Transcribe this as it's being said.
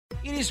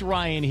It is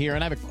Ryan here,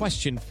 and I have a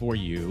question for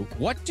you.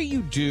 What do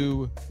you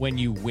do when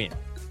you win?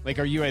 Like,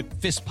 are you a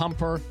fist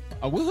pumper,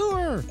 a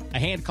woo-hooer, a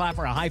hand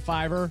clapper, a high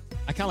fiver?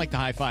 I kind of like the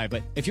high five,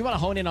 but if you want to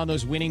hone in on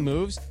those winning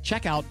moves,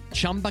 check out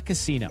Chumba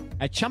Casino.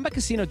 At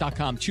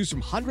ChumbaCasino.com, choose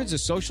from hundreds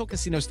of social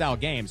casino-style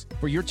games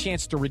for your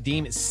chance to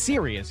redeem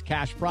serious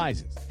cash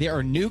prizes. There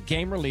are new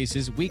game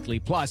releases weekly,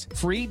 plus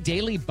free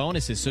daily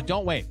bonuses. So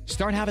don't wait.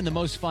 Start having the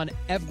most fun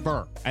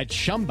ever at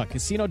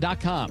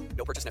ChumbaCasino.com.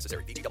 No purchase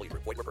necessary. VGW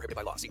Group. Void where prohibited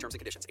by law. See terms and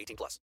conditions.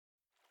 18+.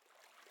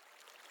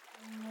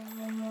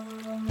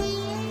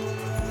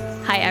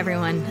 Hi,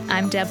 everyone.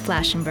 I'm Deb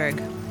Flashenberg.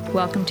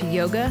 Welcome to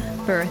Yoga,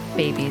 Birth,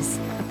 Babies,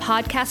 a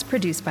podcast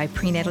produced by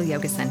Prenatal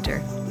Yoga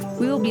Center.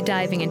 We will be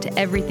diving into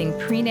everything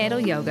prenatal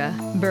yoga,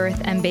 birth,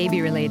 and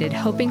baby related,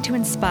 hoping to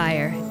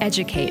inspire,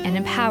 educate, and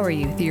empower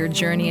you through your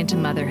journey into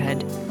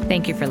motherhood.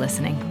 Thank you for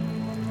listening.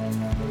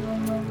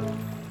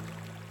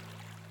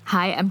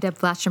 Hi, I'm Deb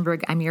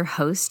Flashenberg. I'm your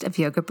host of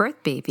Yoga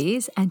Birth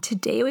Babies, and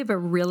today we have a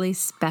really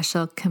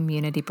special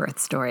community birth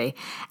story.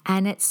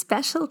 And it's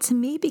special to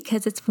me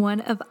because it's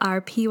one of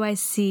our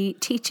PYC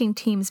teaching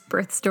team's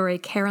birth story,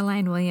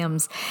 Caroline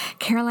Williams.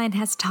 Caroline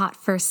has taught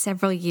for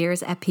several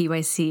years at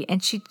PYC,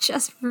 and she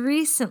just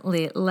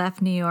recently left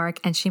New York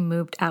and she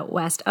moved out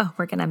west. Oh,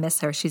 we're going to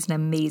miss her. She's an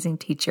amazing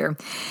teacher.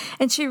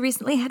 And she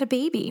recently had a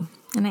baby.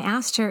 And I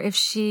asked her if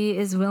she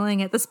is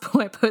willing at this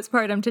point,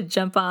 postpartum, to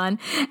jump on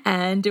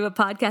and do a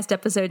podcast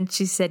episode. And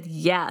she said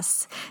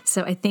yes.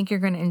 So I think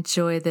you're going to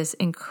enjoy this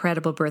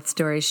incredible birth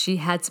story. She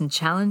had some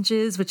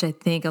challenges, which I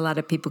think a lot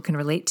of people can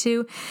relate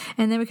to.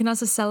 And then we can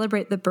also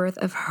celebrate the birth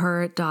of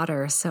her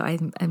daughter. So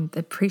I'm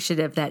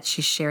appreciative that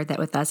she shared that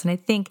with us. And I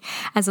think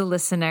as a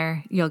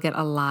listener, you'll get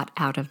a lot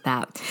out of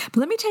that. But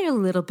let me tell you a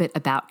little bit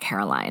about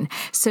Caroline.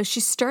 So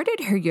she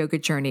started her yoga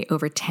journey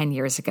over 10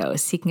 years ago,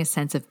 seeking a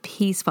sense of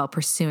peace while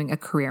pursuing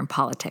a career in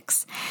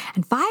politics.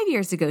 And 5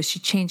 years ago, she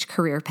changed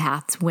career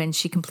paths when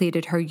she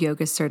completed her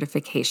yoga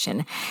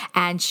certification.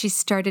 And she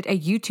started a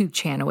YouTube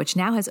channel, which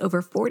now has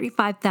over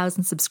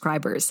 45,000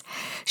 subscribers.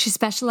 She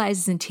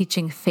specializes in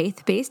teaching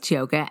faith-based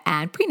yoga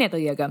and prenatal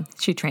yoga.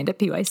 She trained at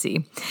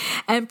PYC.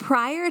 And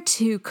prior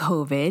to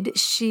COVID,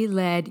 she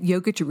led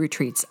yoga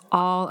retreats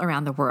all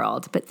around the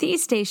world. But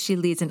these days, she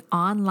leads an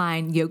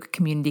online yoga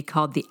community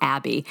called The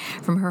Abbey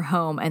from her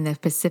home in the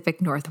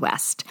Pacific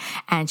Northwest.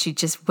 And she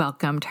just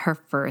welcomed her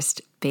first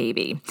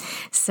baby.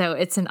 So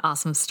it's an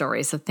awesome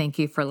story. So thank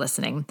you for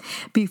listening.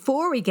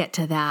 Before we get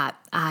to that,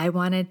 I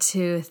wanted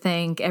to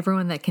thank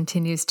everyone that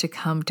continues to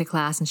come to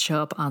class and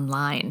show up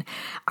online.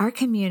 Our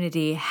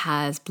community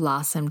has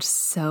blossomed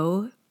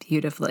so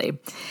beautifully.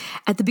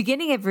 At the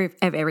beginning of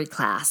every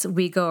class,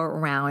 we go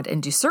around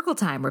and do circle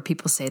time where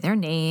people say their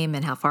name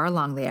and how far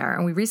along they are.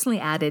 And we recently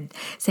added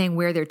saying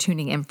where they're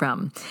tuning in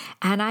from.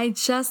 And I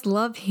just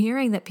love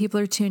hearing that people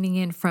are tuning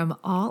in from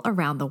all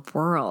around the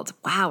world.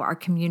 Wow, our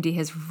community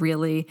has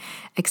really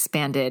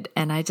expanded.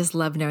 And I just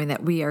love knowing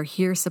that we are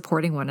here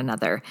supporting one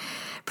another.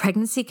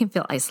 Pregnancy can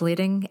feel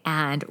isolating,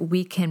 and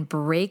we can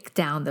break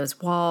down those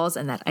walls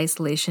and that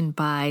isolation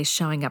by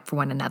showing up for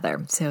one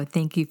another. So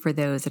thank you for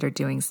those that are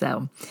doing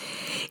so.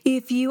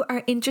 If you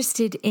are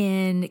interested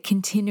in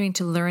continuing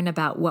to learn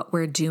about what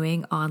we're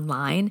doing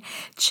online,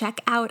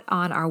 check out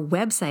on our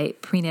website,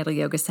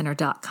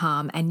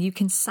 prenatalyogacenter.com, and you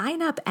can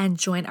sign up and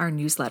join our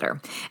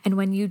newsletter. And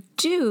when you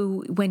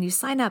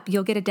sign up,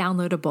 you'll get a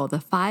downloadable, the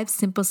 5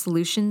 simple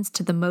solutions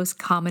to the most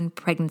common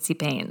pregnancy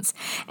pains.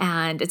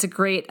 And it's a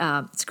great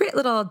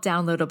little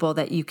downloadable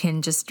that you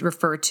can just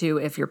refer to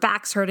if your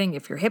back's hurting,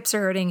 if your hips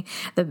are hurting,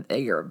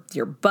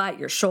 your butt,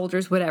 your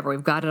shoulders, whatever.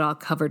 We've got it all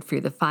covered for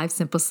you, the 5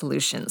 simple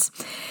solutions.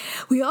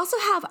 We also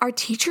have our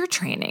teacher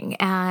training,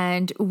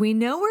 and we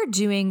know we're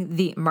doing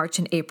the March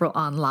and April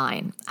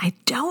online. I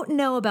don't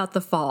know about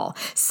the fall.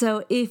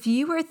 So if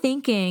you are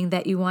thinking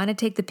that you want to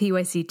take the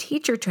PYC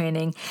teacher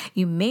training,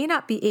 you may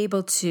not be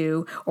able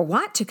to or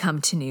want to come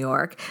to New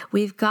York.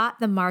 We've got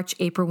the March,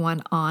 April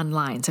one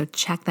online. So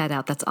check that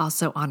out. That's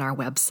also on our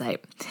website.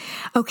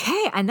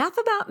 Okay, enough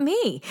about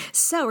me.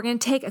 So we're going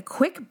to take a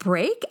quick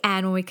break,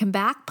 and when we come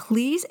back,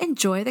 please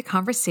enjoy the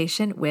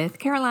conversation with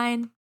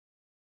Caroline.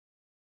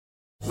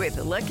 With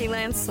the Lucky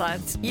Land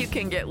Slots, you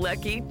can get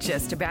lucky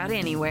just about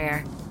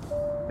anywhere.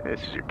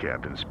 This is your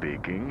captain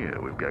speaking.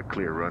 We've got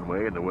clear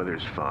runway and the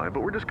weather's fine,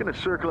 but we're just going to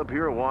circle up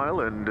here a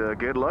while and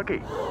get lucky.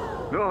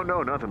 No,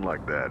 nothing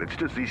like that. It's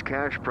just these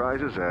cash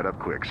prizes add up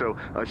quick. So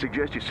I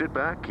suggest you sit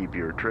back, keep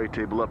your tray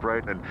table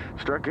upright, and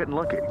start getting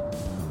lucky.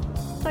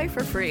 Play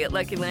for free at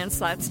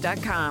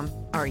LuckyLandSlots.com.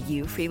 Are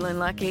you feeling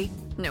lucky?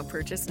 No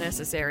purchase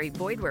necessary.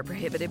 Void where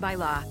prohibited by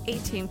law.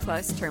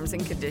 18+ terms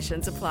and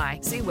conditions apply.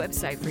 See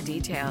website for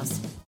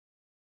details.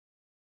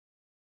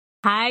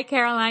 Hi,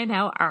 Caroline.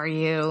 How are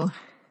you?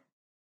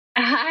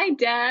 Hi,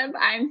 Deb.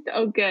 I'm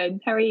so good.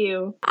 How are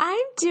you?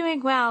 I'm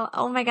doing well.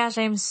 Oh my gosh,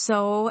 I'm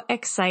so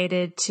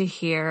excited to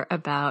hear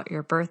about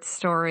your birth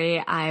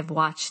story. I've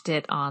watched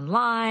it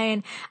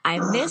online. I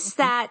missed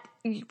that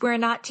you're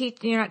not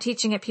teaching at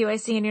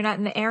PYC and you're not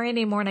in the area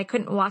anymore, and I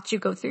couldn't watch you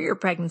go through your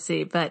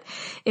pregnancy, but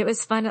it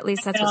was fun. At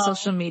least that's what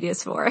social media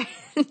is for.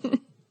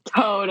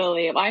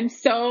 Totally. I'm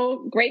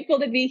so grateful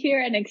to be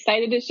here and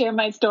excited to share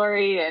my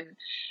story.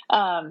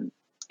 And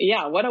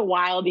yeah, what a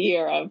wild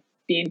year of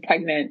being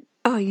pregnant.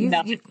 Oh,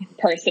 not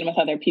person with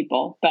other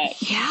people,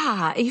 but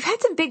yeah, you've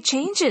had some big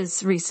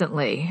changes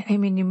recently. I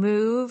mean, you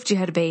moved, you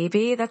had a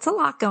baby. That's a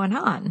lot going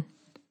on.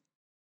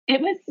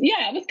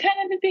 it was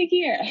kind of a big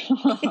year.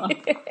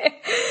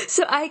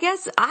 So I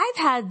guess I've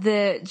had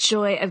the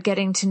joy of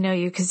getting to know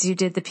you because you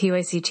did the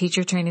PYC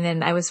teacher training,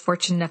 and I was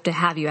fortunate enough to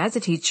have you as a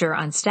teacher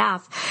on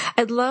staff.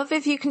 I'd love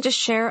if you can just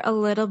share a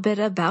little bit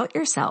about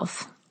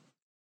yourself.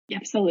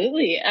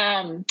 Absolutely.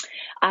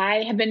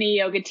 I have been a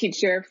yoga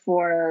teacher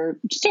for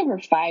just over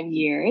 5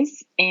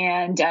 years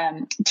and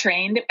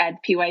trained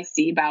at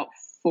PYC about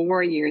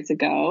 4 years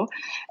ago.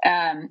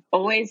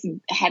 Always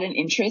had an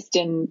interest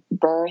in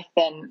birth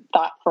and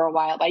thought for a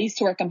while. I used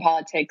to work in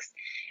politics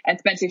and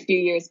spent a few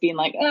years being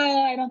like,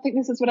 oh, I don't think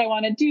this is what I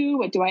want to do.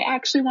 What do I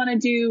actually want to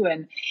do?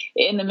 And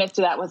in the midst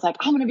of that was like,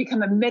 I'm going to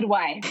become a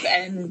midwife,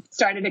 and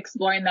started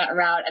exploring that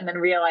route, and then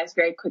realized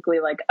very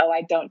quickly, like, oh,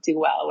 I don't do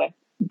well with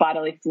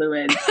bodily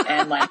fluids,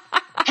 and like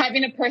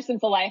having a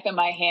person's life in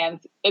my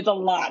hands is a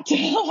lot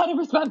of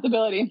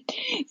responsibility.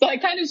 So I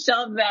kind of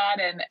shelved that,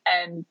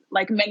 and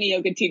like many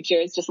yoga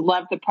teachers, just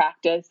loved the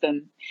practice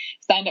and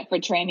signed up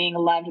for training,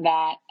 loved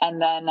that. And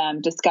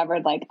then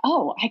discovered like,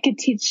 oh, I could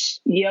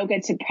teach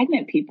yoga to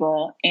pregnant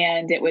people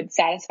and it would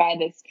satisfy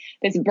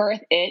this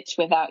birth itch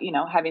without,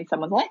 having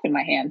someone's life in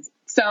my hands.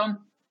 So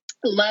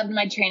loved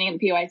my training at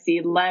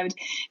PYC, loved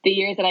the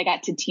years that I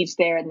got to teach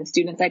there and the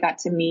students I got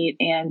to meet,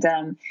 and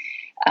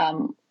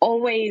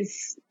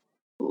always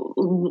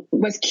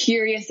was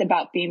curious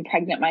about being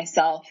pregnant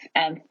myself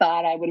and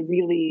thought I would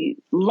really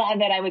love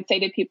it. I would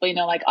say to people,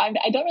 like, I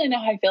don't really know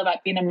how I feel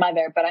about being a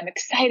mother, but I'm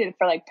excited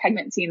for like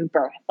pregnancy and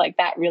birth. Like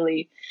that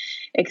really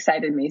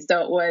excited me.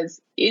 So it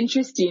was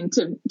interesting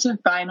to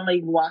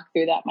finally walk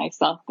through that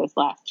myself this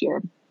last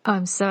year. Oh,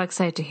 I'm so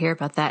excited to hear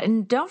about that.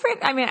 And don't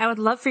forget, I mean, I would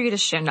love for you to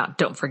share, not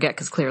don't forget,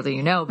 because clearly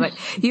you know, but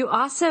you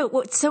also,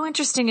 what's so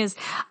interesting is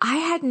I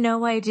had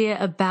no idea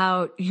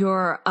about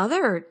your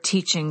other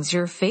teachings,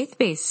 your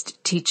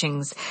faith-based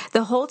teachings.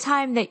 The whole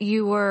time that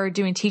you were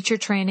doing teacher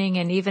training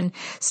and even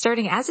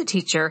starting as a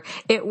teacher,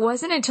 it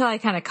wasn't until I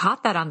kind of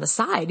caught that on the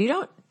side. You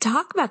don't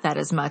talk about that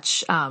as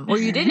much, or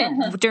you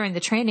didn't during the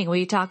training. Will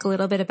you talk a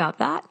little bit about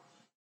that?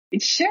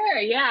 Sure.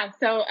 Yeah.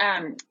 So,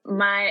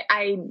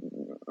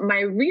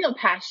 my real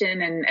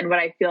passion and what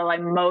I feel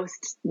I'm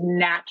most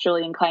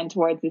naturally inclined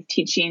towards is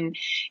teaching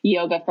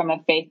yoga from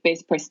a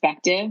faith-based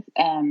perspective.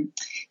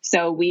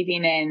 So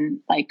weaving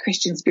in like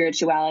Christian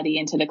spirituality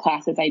into the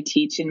classes I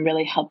teach and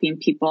really helping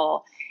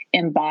people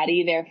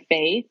embody their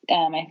faith.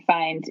 I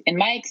find in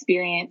my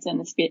experience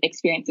and the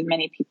experience of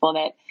many people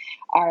that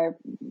our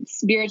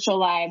spiritual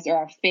lives or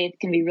our faith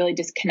can be really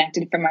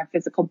disconnected from our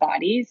physical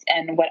bodies.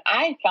 And what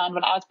I found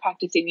when I was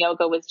practicing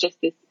yoga was just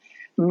this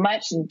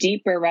much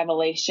deeper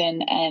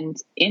revelation and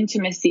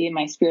intimacy in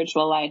my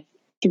spiritual life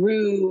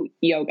through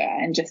yoga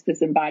and just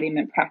this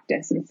embodiment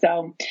practice. And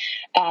so,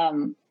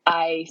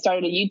 I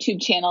started a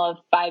YouTube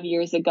channel 5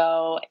 years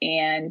ago,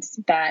 and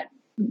that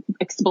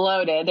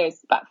exploded. There's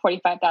about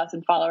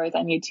 45,000 followers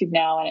on YouTube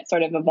now, and it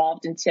sort of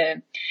evolved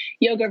into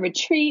yoga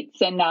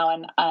retreats and now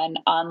an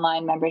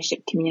online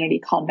membership community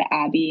called the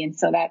Abbey. And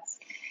so that's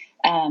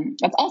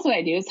also what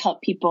I do, is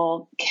help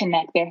people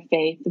connect their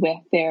faith with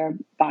their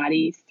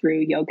bodies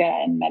through yoga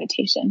and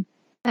meditation.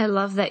 I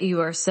love that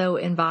you are so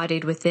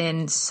embodied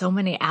within so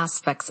many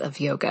aspects of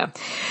yoga.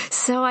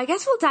 So I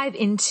guess we'll dive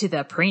into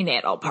the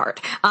prenatal part.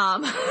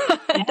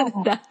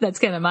 That's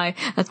kind of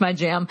that's my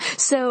jam.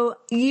 So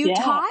you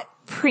taught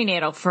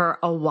prenatal for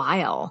a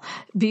while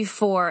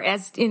before,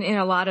 as in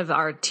a lot of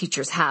our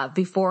teachers have,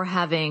 before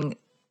having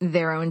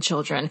their own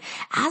children.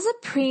 As a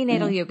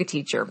prenatal yoga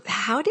teacher,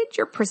 how did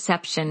your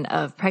perception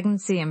of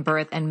pregnancy and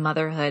birth and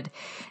motherhood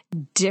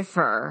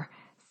differ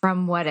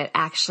from what it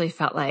actually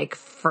felt like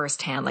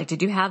firsthand? Like,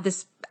 did you have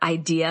this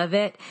idea of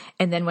it,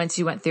 and then once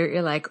you went through it,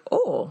 you're like,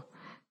 oh,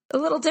 a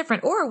little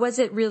different, or was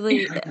it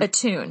really a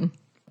tune?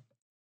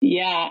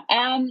 Yeah.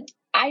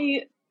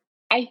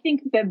 I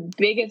think the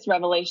biggest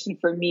revelation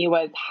for me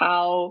was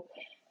how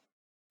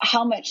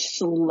much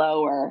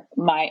slower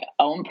my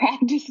own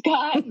practice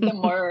got the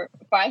more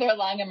farther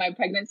along in my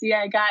pregnancy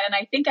I got. And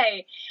I think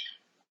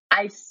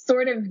I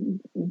sort of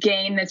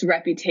gained this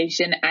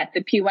reputation at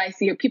the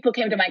PYC, or people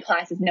came to my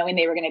classes knowing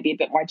they were going to be a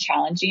bit more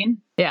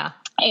challenging. Yeah.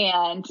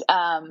 And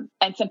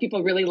some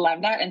people really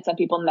loved that, and some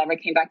people never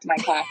came back to my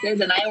classes.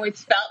 And I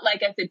always felt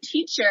like as a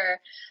teacher,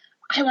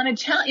 I want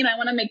to challenge, I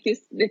want to make this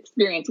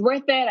experience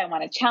worth it. I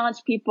want to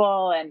challenge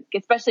people, and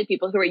especially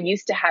people who are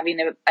used to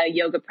having a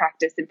yoga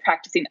practice and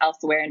practicing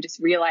elsewhere, and just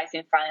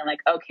realizing finally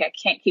like, okay, I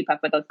can't keep up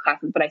with those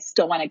classes, but I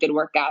still want a good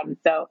workout. And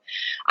so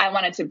I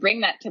wanted to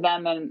bring that to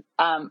them. And,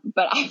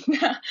 but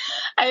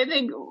I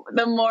think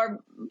the more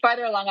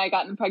farther along I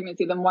got in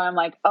pregnancy, the more I'm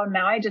like, oh,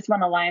 now I just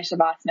want to lie in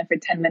Shavasana for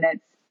 10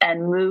 minutes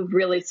and move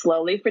really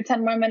slowly for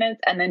 10 more minutes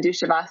and then do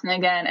Shavasana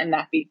again. And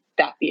that be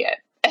it.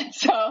 And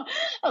so I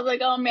was like,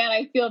 oh man,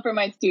 I feel for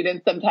my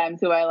students sometimes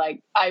who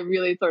I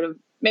really sort of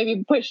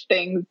maybe push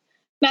things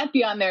not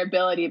beyond their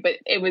ability, but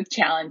it was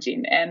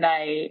challenging. And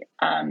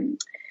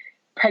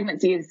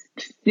pregnancy is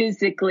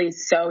physically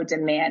so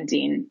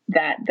demanding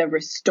that the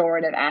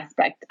restorative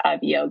aspect of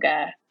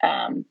yoga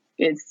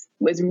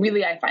was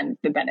really, I find,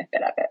 the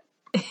benefit of it.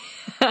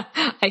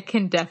 I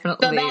can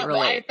definitely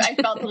relate. I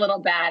felt a little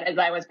bad as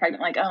I was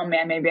pregnant, like, oh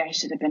man, maybe I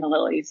should have been a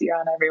little easier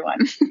on everyone.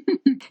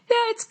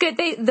 Yeah, it's good.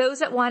 Those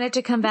that wanted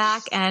to come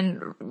back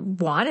and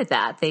wanted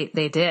that, they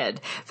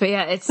did. But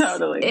yeah, it's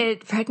totally.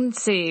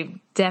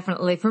 Pregnancy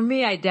definitely, for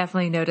me, I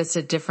definitely noticed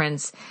a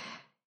difference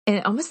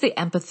in almost the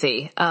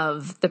empathy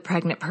of the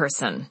pregnant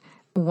person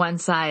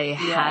once I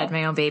had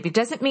my own baby.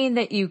 Doesn't mean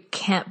that you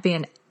can't be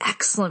an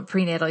excellent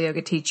prenatal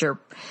yoga teacher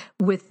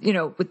with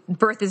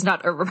birth is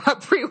not a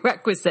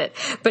prerequisite,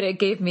 but it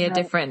gave me a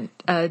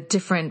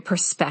different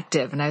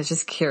perspective. And I was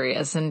just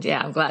curious, and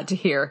yeah, I'm glad to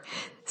hear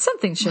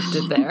something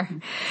shifted there.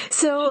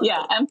 So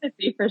yeah,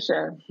 empathy for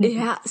sure.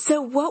 Yeah.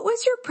 So what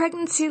was your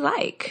pregnancy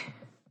like?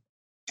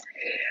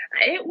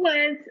 It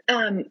was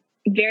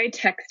very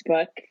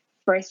textbook.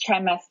 First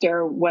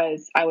trimester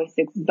I was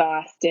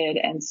exhausted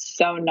and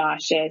so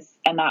nauseous.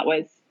 And that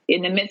was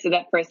in the midst of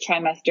that first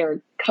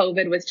trimester.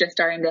 COVID was just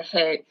starting to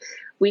hit.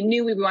 We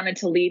knew we wanted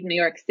to leave New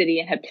York City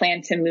and had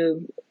planned to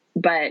move,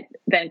 but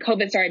then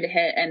COVID started to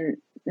hit and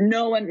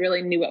no one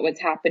really knew what was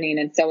happening.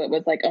 And so it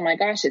was like, oh my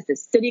gosh, is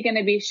this city going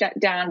to be shut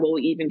down? Will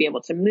we even be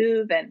able to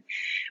move? And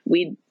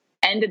we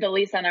ended the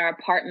lease on our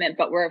apartment,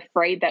 but we're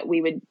afraid that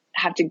we would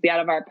have to be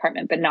out of our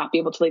apartment, but not be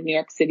able to leave New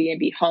York City and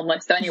be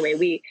homeless. So anyway,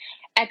 we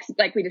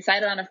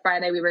decided on a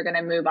Friday we were going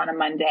to move on a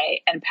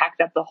Monday and packed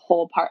up the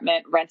whole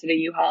apartment, rented a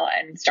U-Haul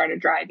and started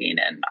driving.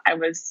 And I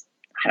was,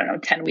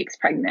 10 weeks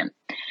pregnant.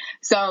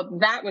 So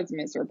that was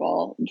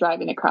miserable,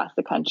 driving across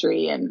the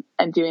country and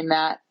doing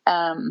that.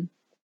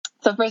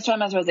 So first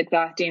trimester was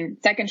exhausting.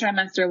 Second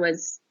trimester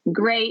was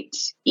great,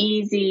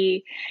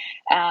 easy.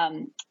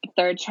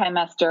 Third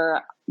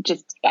trimester,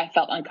 I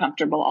felt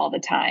uncomfortable all the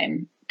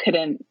time.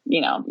 Couldn't,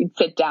 you'd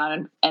sit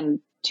down and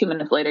 2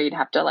 minutes later, you'd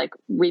have to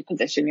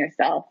reposition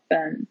yourself.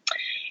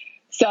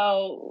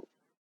 So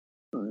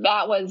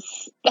that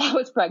was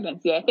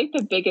pregnancy. I think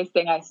the biggest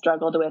thing I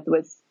struggled with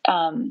was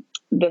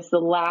this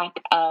lack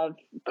of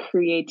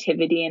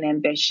creativity and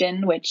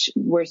ambition, which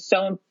were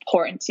so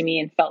important to me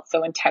and felt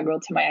so integral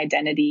to my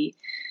identity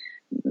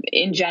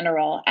in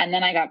general. And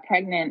then I got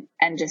pregnant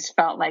and just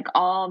felt like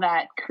all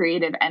that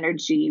creative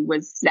energy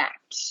was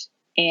zapped.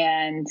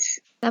 And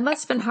that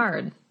must have been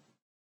hard.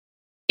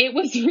 It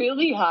was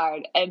really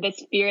hard. And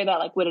this fear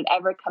that would it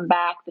ever come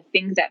back? The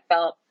things that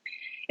felt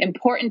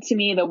important to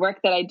me, the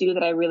work that I do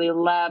that I really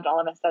loved, all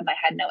of a sudden I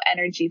had no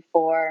energy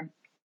for.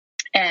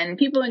 And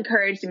people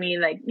encouraged me,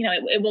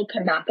 it will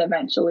come back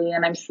eventually.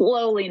 And I'm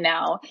slowly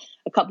now,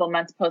 a couple of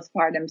months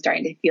postpartum,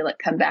 starting to feel it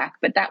come back.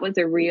 But that was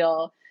threw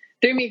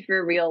me for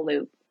a real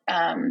loop.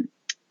 And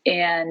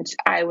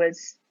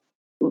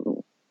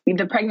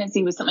the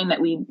pregnancy was something that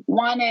we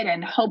wanted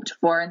and hoped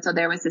for. And so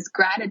there was this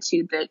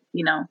gratitude that,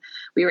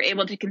 we were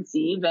able to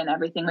conceive and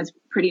everything was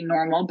pretty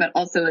normal, but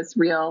also this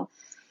real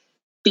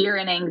fear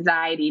and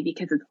anxiety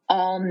because it's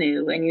all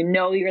new and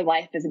your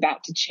life is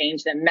about to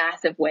change in a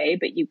massive way,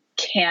 but you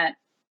can't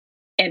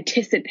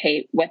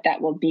anticipate what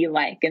that will be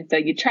like. And so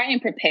you try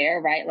and prepare,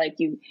 right?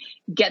 You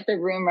get the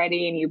room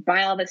ready and you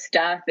buy all the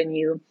stuff and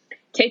you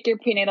take your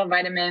prenatal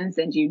vitamins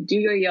and you do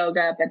your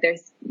yoga. But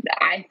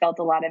I felt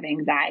a lot of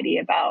anxiety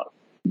about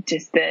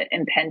just the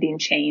impending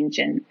change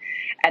and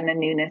the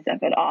newness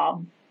of it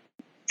all.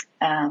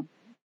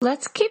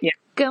 Let's keep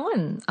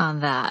going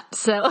on that.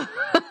 So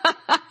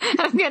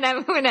I'm going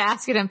to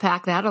ask you to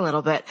unpack that a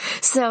little bit.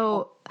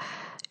 So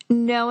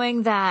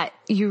knowing that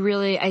you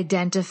really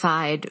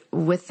identified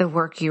with the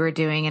work you were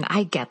doing, and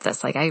I get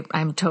this,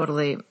 I'm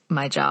totally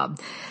my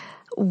job,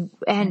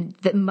 and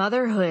that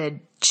motherhood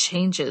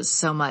changes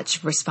so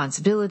much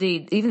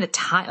responsibility, even the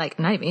time,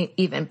 not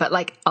even, but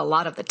a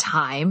lot of the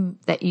time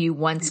that you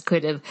once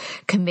could have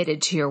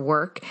committed to your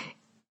work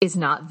is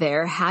not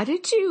there. How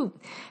did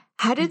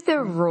the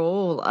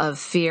role of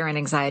fear and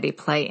anxiety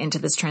play into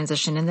this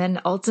transition? And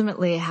then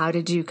ultimately, how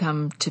did you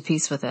come to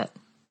peace with it?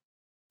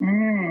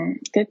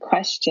 Good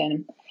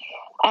question.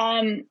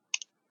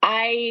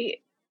 I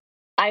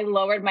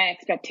lowered my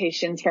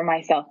expectations for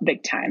myself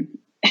big time.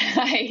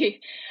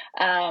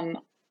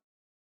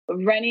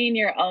 Running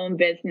your own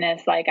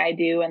business like I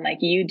do and like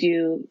you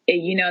do,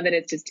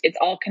 that it's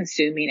all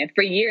consuming. And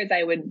for years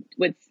I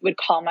would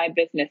call my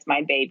business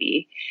my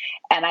baby.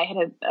 And I had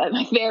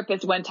my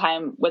therapist one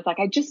time was like,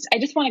 I just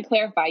want to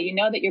clarify,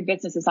 that your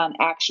business is on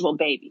actual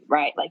baby,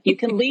 right? You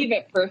can leave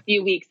it for a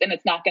few weeks and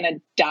it's not going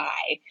to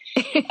die.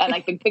 And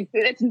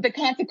the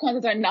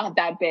consequences are not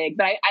that big,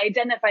 but I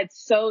identified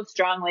so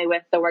strongly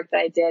with the work that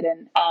I did.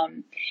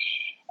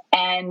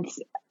 And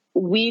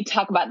we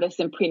talk about this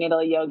in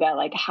prenatal yoga,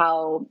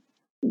 how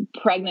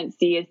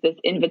pregnancy is this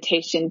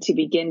invitation to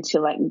begin to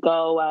let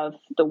go of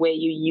the way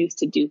you used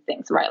to do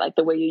things, right?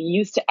 The way you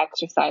used to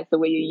exercise, the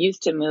way you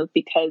used to move,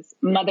 because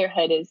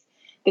motherhood is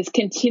this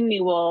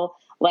continual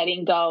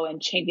letting go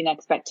and changing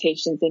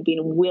expectations and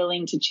being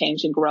willing to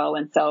change and grow.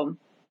 And so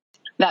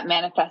that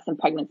manifests in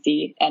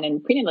pregnancy and in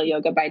prenatal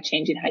yoga by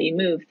changing how you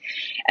move.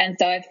 And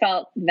so I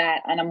felt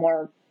that on a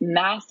more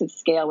massive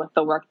scale with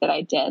the work that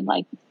I did,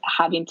 like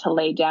having to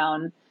lay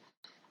down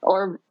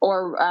or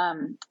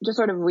just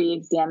sort of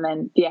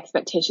re-examine the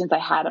expectations I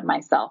had of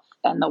myself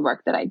and the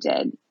work that I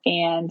did.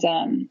 And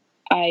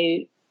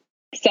I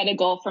set a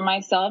goal for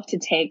myself to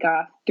take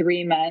off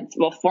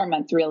 4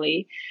 months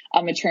really,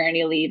 of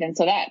maternity leave. And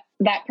so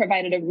that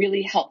provided a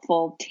really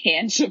helpful,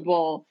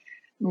 tangible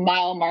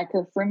mile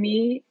marker for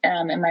me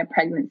in my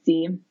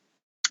pregnancy,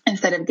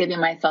 instead of giving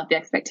myself the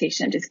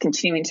expectation of just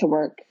continuing to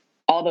work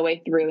all the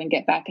way through and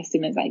get back as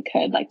soon as I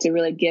could, like to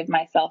really give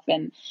myself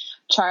and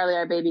Charlie,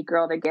 our baby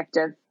girl, the gift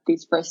of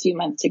these first few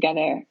months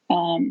together.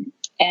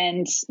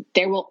 And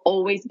there will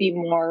always be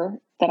more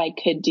that I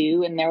could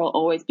do, and there will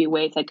always be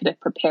ways I could have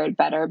prepared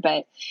better,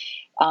 but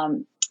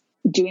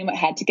doing what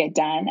had to get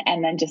done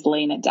and then just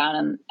laying it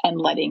down and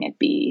letting it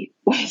be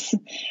was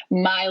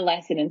my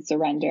lesson in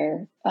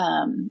surrender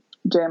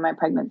during my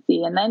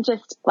pregnancy. And then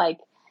just like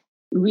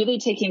really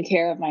taking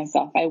care of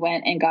myself. I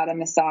went and got a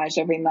massage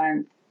every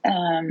month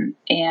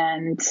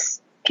and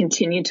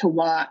continued to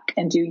walk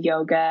and do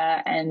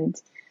yoga and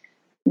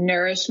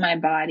nourish my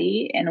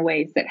body in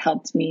ways that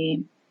helped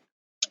me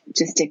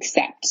just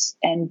accept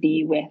and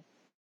be with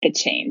the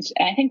change.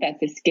 And I think that's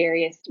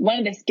one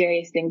of the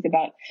scariest things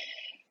about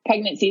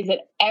pregnancy is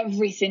that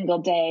every single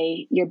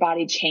day your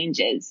body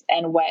changes,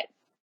 and what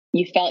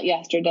you felt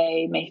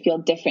yesterday may feel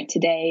different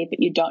today, but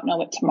you don't know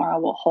what tomorrow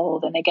will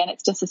hold. And again,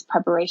 it's just this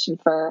preparation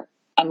for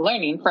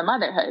unlearning for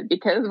motherhood,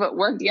 because what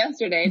worked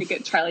yesterday to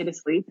get Charlie to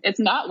sleep, it's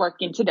not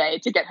working today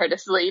to get her to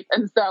sleep.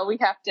 And so we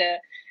have to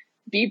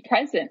be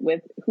present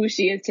with who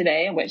she is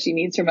today and what she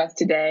needs from us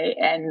today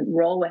and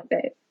roll with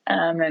it.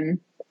 And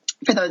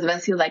for those of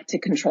us who like to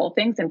control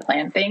things and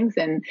plan things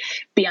and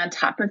be on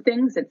top of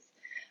things, it's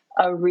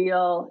a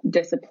real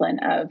discipline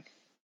of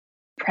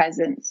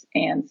presence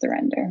and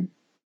surrender.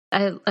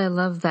 I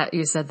love that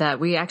you said that.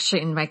 We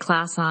actually, in my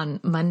class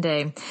on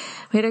Monday,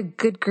 we had a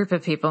good group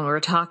of people and we were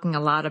talking a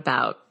lot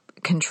about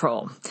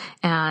control.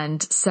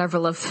 And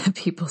several of the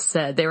people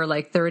said they were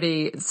like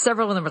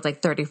several of them were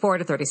like 34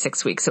 to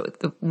 36 weeks. So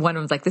one of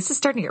them was like, this is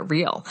starting to get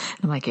real.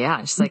 And I'm like, yeah.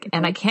 And she's like,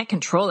 and I can't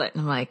control it.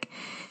 And I'm like,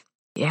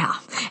 yeah.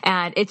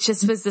 And it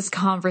just was this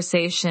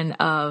conversation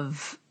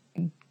of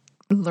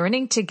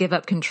learning to give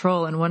up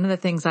control. And one of the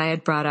things I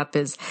had brought up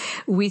is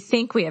we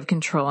think we have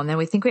control, and then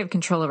we think we have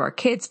control of our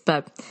kids,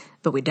 but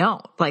we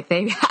don't. Like,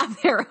 they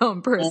have their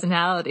own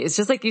personalities.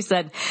 Just like you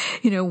said,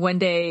 one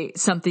day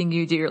something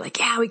you do, you're like,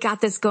 yeah, we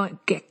got this going.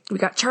 We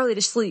got Charlie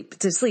to sleep.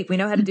 We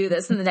know how to do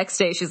this. And the next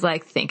day she's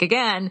like, think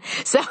again.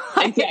 So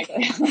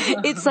exactly.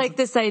 It's like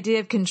this idea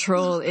of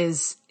control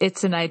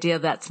it's an idea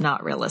that's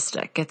not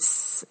realistic.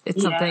 It's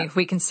something, if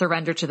we can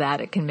surrender to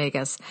that, it can make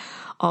us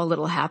all a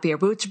little happier.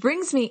 But which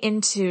brings me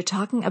into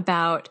talking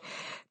about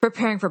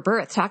preparing for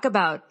birth. Talk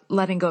about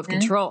letting go of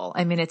control.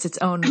 I mean, it's its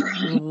own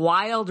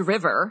wild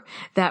river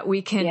that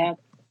we can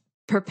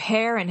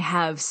prepare and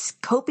have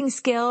coping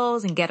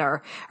skills and get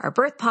our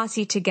birth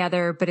posse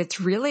together. But it's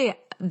really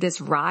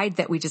this ride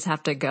that we just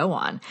have to go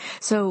on.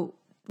 So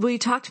will you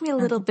talk to me a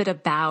little bit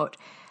about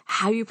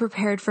how you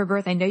prepared for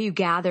birth? I know you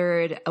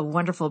gathered a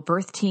wonderful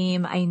birth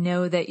team. I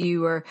know that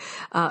you were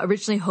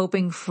originally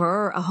hoping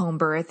for a home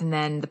birth and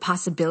then the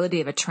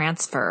possibility of a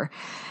transfer.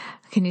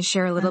 Can you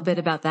share a little bit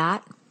about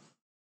that?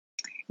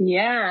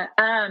 Yeah.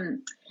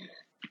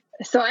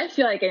 So I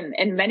feel like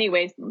in many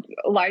ways,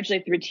 largely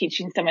through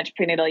teaching so much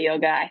prenatal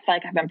yoga, I feel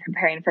like I've been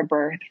preparing for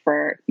birth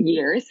for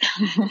years.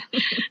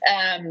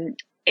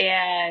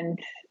 And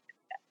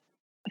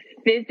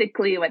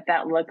physically what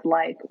that looked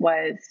like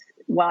was,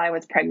 while I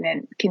was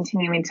pregnant,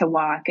 continuing to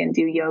walk and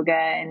do yoga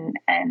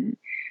and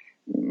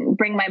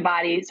bring my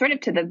body sort of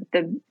to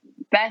the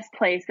best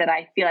place that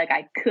I feel like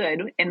I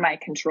could in my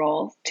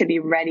control to be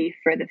ready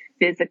for the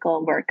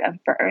physical work of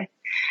birth.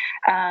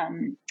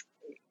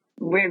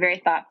 We're very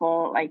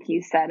thoughtful, like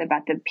you said,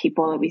 about the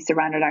people that we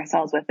surrounded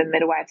ourselves with, the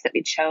midwives that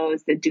we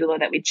chose, the doula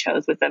that we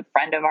chose was a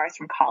friend of ours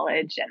from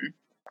college.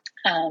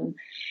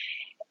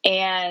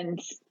 And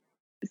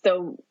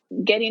so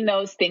getting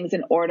those things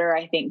in order,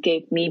 I think,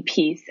 gave me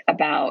peace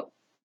about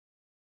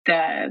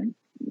the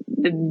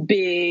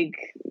big,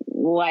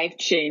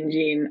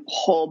 life-changing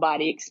whole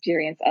body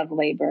experience of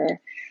labor.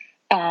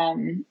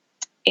 And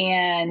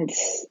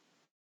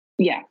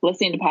yeah,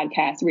 listening to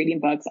podcasts,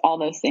 reading books, all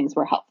those things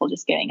were helpful,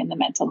 just getting in the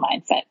mental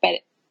mindset. But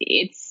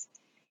it's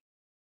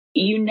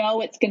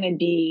going to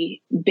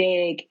be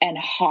big and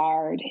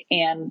hard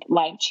and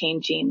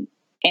life-changing,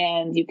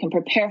 and you can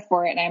prepare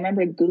for it. And I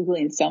remember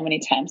Googling so many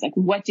times, like,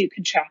 what do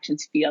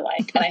contractions feel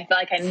like? And I feel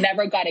like I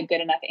never got a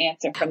good enough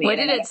answer from the What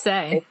internet. did it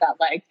say? They felt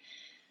like,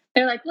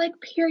 they're like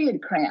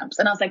period cramps.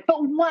 And I was like, but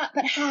what,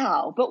 but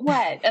how, but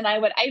what? And I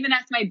even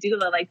asked my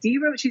doula, like, do you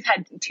remember, she's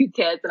had 2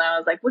 kids. And I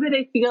was like, what do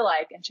they feel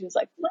like? And she was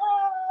like, well,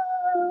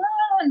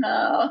 I don't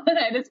know. And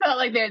I just felt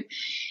like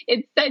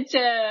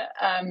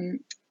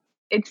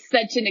it's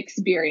such an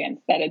experience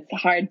that it's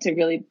hard to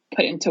really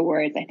put into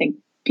words. I think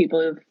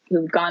people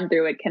who've gone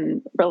through it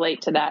can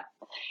relate to that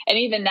And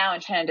even now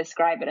in trying to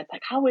describe it, it's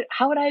like, how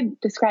would I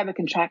describe a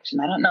contraction?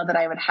 I don't know that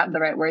I would have the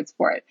right words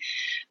for it.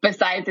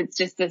 Besides, it's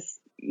just this,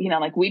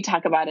 like we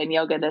talk about in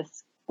yoga,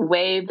 this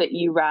wave that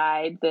you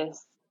ride,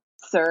 this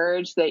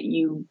surge that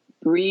you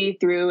breathe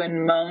through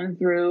and moan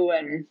through.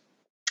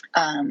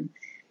 And,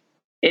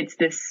 it's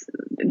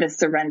the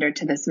surrender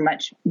to this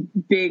much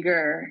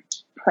bigger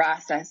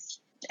process,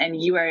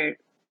 and you are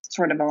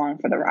sort of along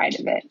for the ride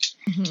of it.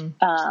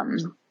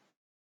 Mm-hmm.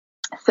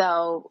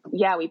 So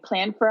yeah, we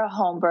planned for a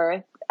home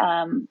birth.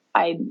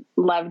 I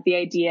loved the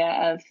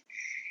idea of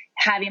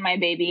having my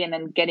baby and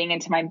then getting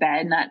into my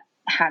bed, not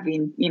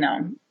having,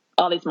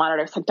 all these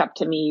monitors hooked up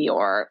to me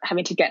or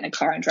having to get in a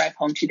car and drive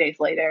home 2 days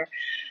later.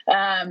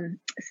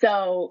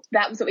 So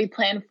that was what we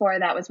planned for.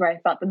 That was where I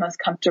felt the most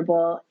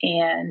comfortable.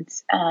 And,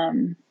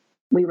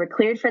 we were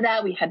cleared for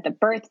that. We had the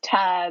birth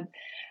tub.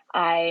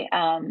 I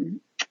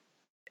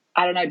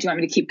don't know. Do you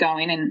want me to keep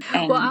going? And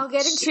well, I'll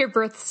get into your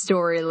birth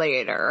story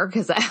later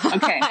because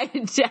okay.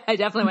 I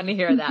definitely want to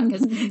hear that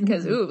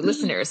because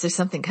listeners, there's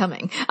something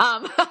coming.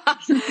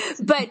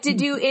 But did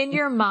you in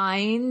your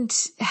mind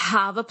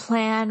have a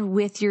plan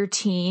with your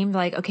team?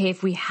 Like, okay,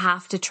 if we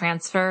have to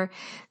transfer,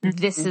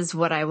 this is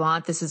what I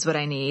want. This is what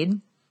I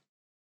need.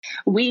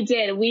 We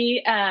did.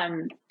 We,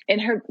 in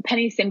her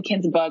Penny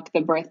Simpkins book,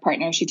 The Birth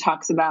Partner, she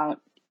talks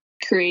about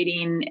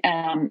creating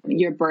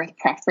your birth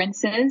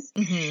preferences,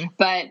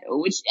 but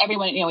which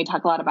everyone, we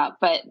talk a lot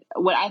about, but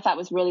what I thought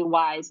was really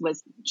wise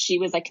was she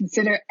was like,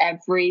 consider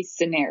every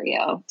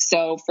scenario.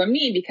 So for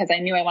me, because I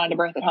knew I wanted to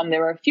birth at home, there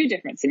were a few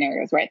different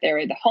scenarios, right? There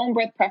were the home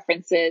birth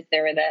preferences.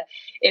 There were the,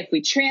 if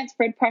we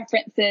transferred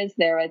preferences,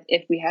 there was,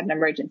 if we had an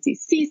emergency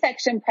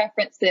C-section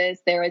preferences,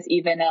 there was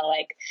even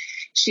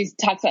she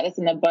talks about this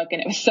in the book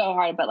and it was so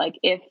hard, but like,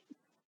 if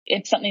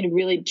something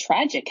really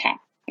tragic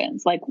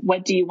happens, like,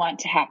 what do you want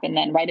to happen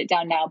then? Write it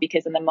down now,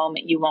 because in the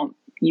moment you won't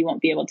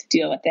be able to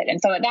deal with it.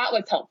 And so that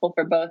was helpful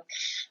for both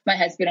my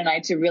husband and I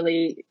to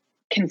really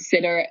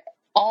consider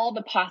all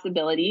the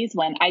possibilities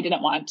when I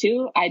didn't want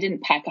to. I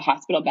didn't pack a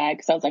hospital bag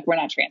because I was like, we're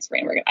not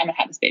transferring. I'm going to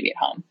have this baby at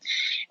home.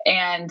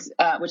 And,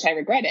 which I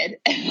regretted,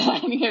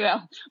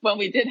 when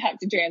we did have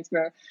to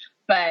transfer,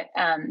 but,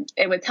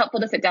 it was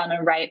helpful to sit down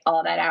and write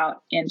all that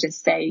out and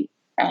just say,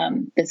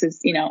 this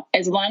is,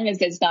 as long as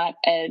there's not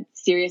a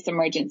serious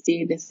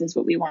emergency, this is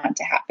what we want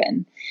to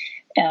happen.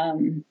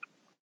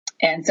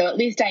 And so at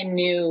least I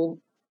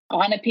knew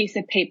on a piece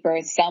of paper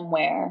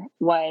somewhere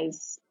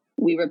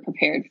we were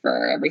prepared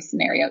for every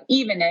scenario,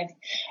 even if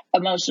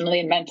emotionally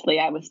and mentally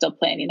I was still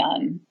planning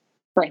on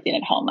birthing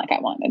at home like I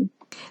wanted.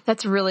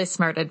 That's really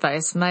smart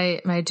advice. My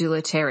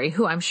doula, Terry,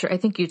 who I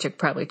think you took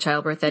probably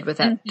childbirth ed with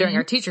that during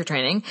our teacher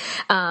training.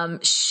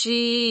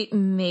 She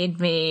made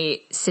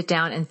me sit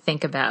down and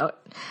think about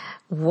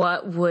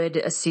what would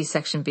a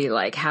C-section be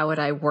like? How would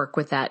I work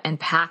with that and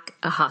pack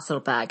a hospital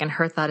bag? And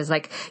her thought is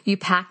like, you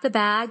pack the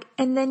bag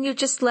and then you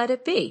just let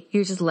it be.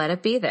 You just let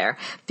it be there.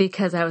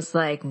 Because I was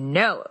like,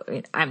 no,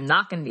 I'm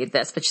not going to need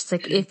this. But she's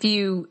like, if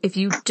you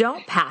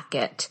don't pack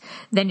it,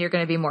 then you're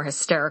going to be more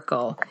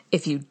hysterical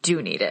if you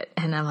do need it.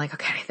 And I'm like,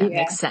 okay, that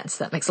makes sense.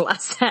 That makes a lot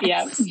of sense.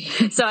 Yeah.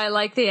 So I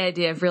like the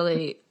idea of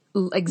really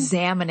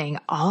examining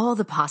all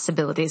the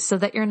possibilities so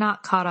that you're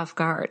not caught off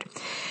guard.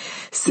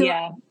 So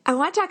I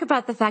want to talk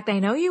about the fact I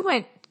know you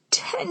went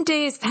 10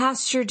 days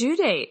past your due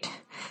date.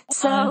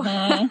 So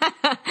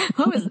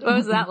what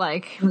was that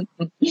like?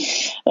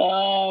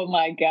 Oh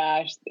my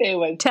gosh. It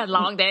was 10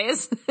 long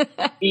days.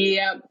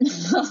 Yep.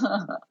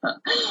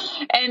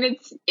 And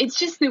it's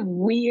just the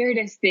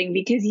weirdest thing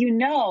because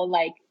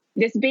like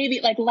this baby,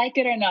 like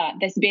it or not,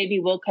 this baby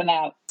will come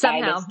out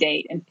somehow by this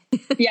date. And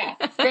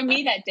for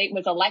me, that date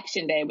was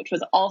election day, which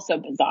was also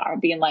bizarre,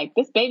 being like,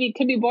 this baby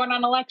could be born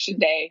on election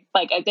day.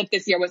 Like as if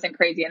this year wasn't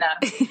crazy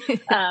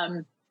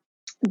enough.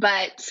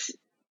 But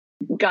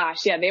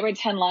gosh, they were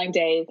 10 long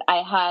days.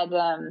 I had,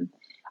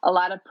 a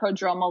lot of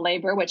prodromal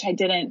labor, which I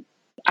didn't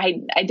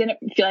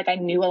feel like I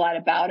knew a lot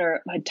about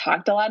or had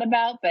talked a lot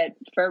about, but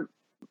for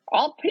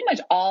pretty much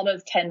all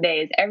those 10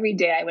 days, every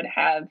day I would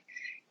have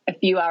a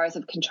few hours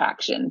of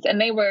contractions, and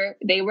they were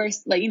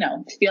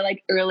like, feel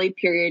like early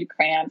period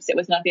cramps. It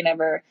was nothing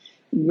ever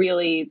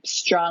really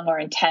strong or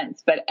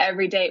intense, but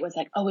every day it was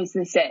like, oh, is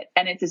this it?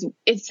 And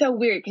it's so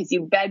weird because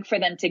you beg for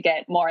them to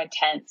get more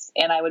intense.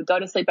 And I would go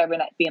to sleep every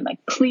night being like,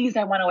 please,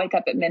 I want to wake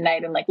up at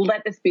midnight and like,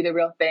 let this be the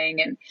real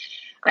thing. And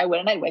I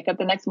wouldn't. I'd wake up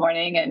the next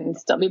morning and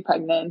still be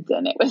pregnant.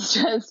 And it was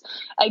just,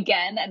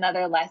 again,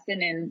 another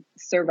lesson in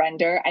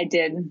surrender. I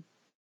did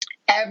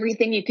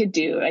everything you could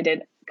do. I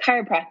did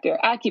chiropractor,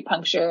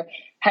 acupuncture,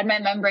 had my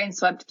membrane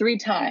swept 3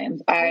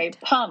 times. I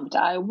pumped,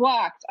 I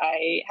walked,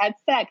 I had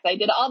sex. I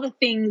did all the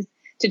things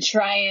to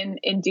try and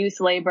induce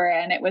labor.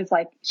 And it was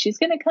like, she's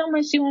going to come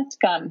when she wants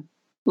to come.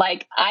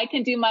 Like I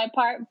can do my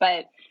part,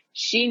 but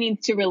she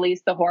needs to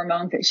release the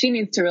hormones that she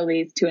needs to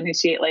release to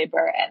initiate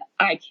labor. And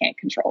I can't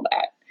control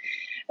that.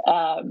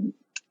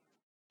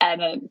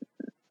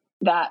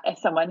 That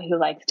as someone who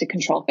likes to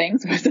control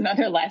things was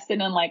another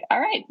lesson. And like, all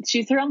right,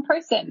 she's her own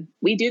person.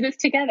 We do this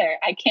together.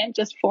 I can't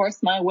just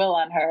force my will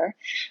on her.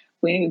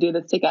 We need to do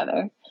this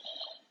together.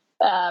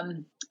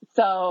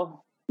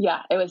 So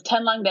yeah, it was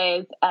 10 long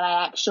days, and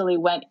I actually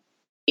went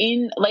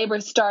in. Labor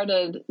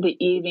started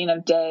the evening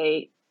of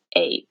day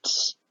 8,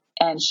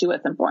 and she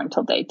wasn't born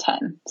until day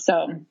 10.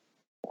 So.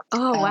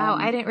 Oh, wow.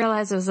 I didn't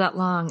realize it was that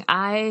long.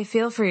 I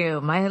feel for you.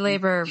 My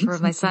labor for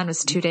my son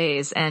was 2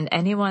 days, and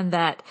anyone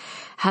that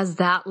has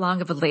that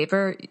long of a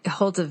labor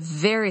holds a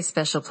very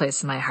special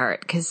place in my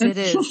heart, because it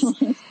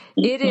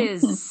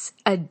is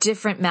a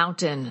different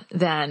mountain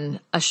than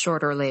a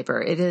shorter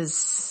labor. It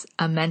is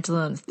a mental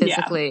and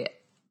physically,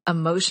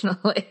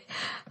 emotionally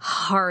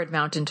hard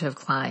mountain to have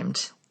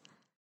climbed.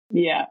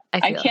 Yeah.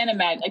 I can't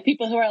imagine, like,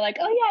 people who are like,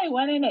 oh yeah, I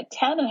went in at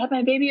 10 and had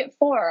my baby at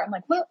 4. I'm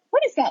like, what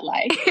is that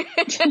like?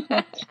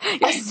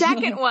 Your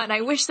second one. I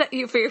wish that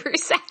you for your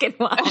second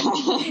one,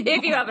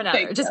 if you have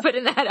another, just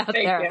putting that out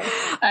there.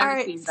 All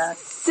right. That.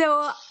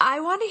 So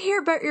I want to hear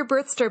about your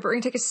birth story, but we're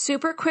going to take a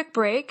super quick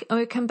break, and when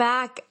we come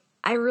back,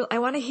 I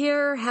want to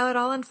hear how it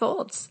all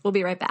unfolds. We'll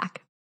be right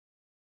back.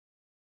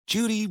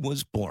 Judy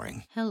was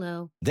boring.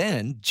 Hello.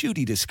 Then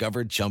Judy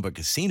discovered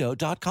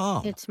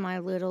ChumbaCasino.com. It's my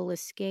little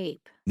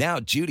escape. Now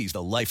Judy's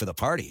the life of the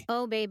party.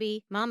 Oh,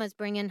 baby, mama's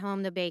bringing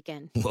home the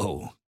bacon.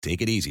 Whoa,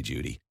 take it easy,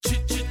 Judy.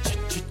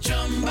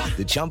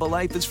 The Chumba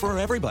life is for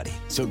everybody.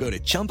 So go to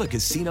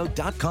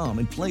ChumbaCasino.com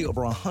and play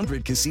over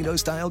 100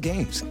 casino-style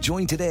games.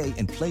 Join today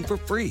and play for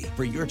free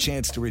for your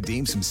chance to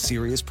redeem some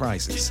serious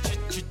prizes.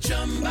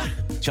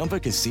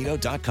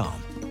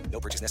 ChumbaCasino.com. No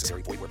purchase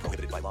necessary. Void where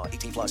prohibited by law.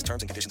 18 plus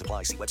terms and conditions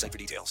apply. See website for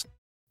details.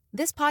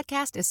 This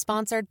podcast is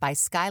sponsored by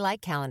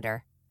Skylight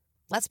Calendar.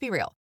 Let's be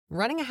real.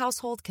 Running a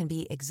household can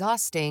be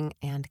exhausting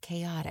and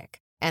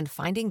chaotic. And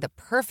finding the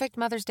perfect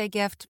Mother's Day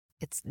gift,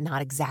 it's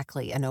not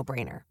exactly a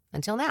no-brainer.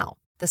 Until now.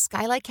 The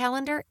Skylight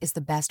Calendar is the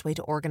best way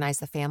to organize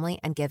the family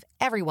and give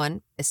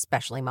everyone,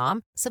 especially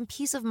mom, some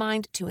peace of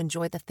mind to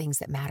enjoy the things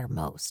that matter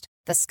most.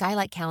 The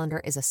Skylight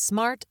Calendar is a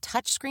smart,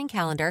 touchscreen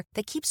calendar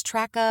that keeps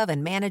track of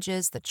and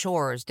manages the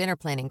chores, dinner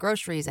planning,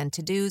 groceries, and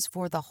to-dos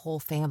for the whole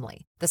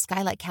family. The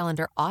Skylight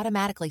Calendar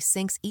automatically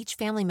syncs each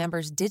family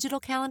member's digital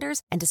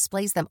calendars and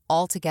displays them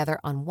all together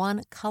on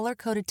one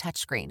color-coded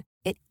touchscreen.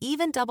 It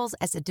even doubles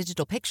as a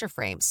digital picture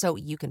frame, so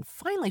you can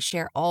finally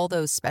share all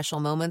those special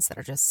moments that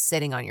are just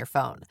sitting on your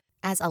phone.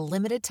 As a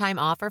limited-time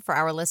offer for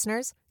our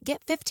listeners,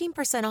 get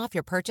 15% off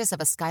your purchase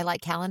of a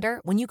Skylight Calendar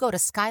when you go to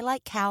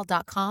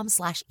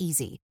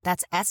skylightcal.com/easy.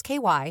 That's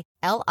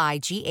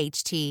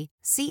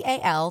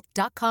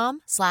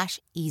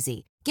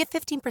SKYLIGHTCAL.com/easy. Get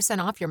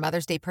 15% off your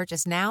Mother's Day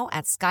purchase now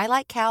at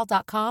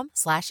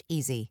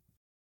skylightcal.com/easy.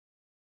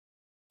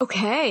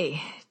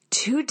 Okay,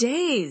 2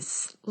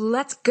 days.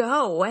 Let's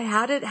go.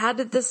 How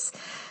did this?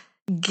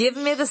 Give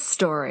me the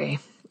story.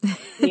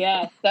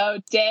 Yeah. So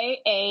day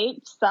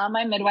 8, saw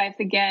my midwife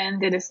again,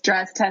 did a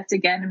stress test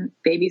again.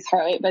 Baby's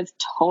heart rate was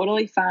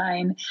totally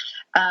fine.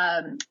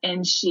 And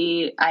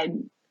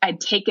I'd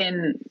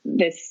taken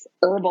this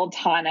herbal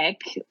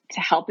tonic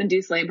to help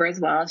induce labor as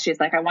well.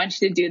 She's like, I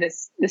want you to do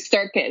the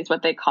circuit is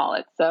what they call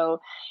it. So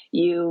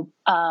you,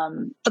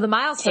 the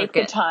mile take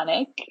circuit. the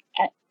tonic.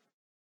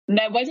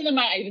 No, it wasn't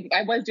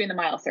I was doing the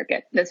mile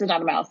circuit. This was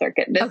not a mile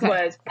circuit. This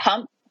was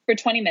pump for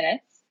 20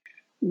 minutes,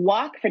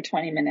 walk for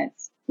 20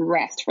 minutes,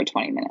 rest for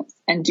 20 minutes,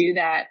 and do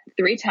that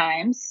 3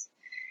 times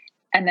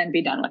and then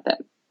be done with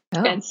it.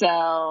 Oh. And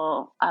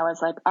so I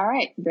was like, all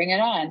right, bring it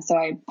on. So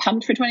I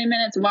pumped for 20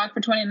 minutes, walked for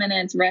 20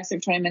 minutes, rest for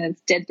 20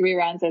 minutes, did 3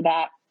 rounds of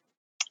that.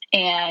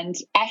 And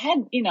I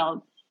had,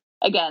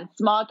 again,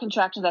 small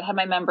contractions. I had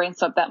my membrane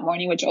soaked that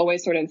morning, which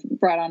always sort of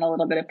brought on a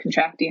little bit of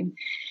contracting.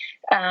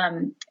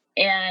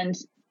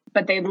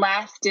 But they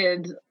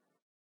lasted.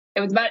 It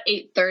was about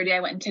 8:30.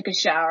 I went and took a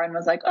shower and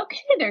was like, okay,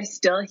 they're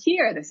still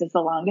here. This is the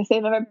longest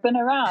they've ever been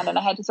around. And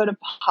I had to sort of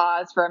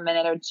pause for a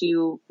minute or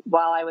two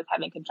while I was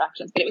having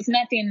contractions, but it was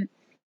nothing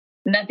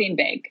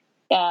big.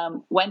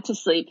 Went to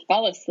sleep,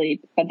 fell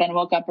asleep, but then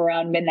woke up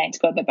around midnight to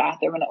go to the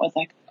bathroom. And it was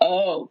like,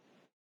 oh,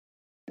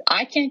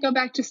 I can't go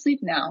back to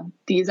sleep now.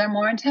 These are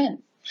more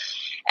intense.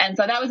 And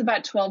so that was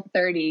about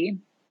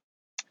 12:30.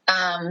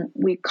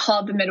 We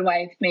called the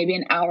midwife maybe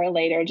an hour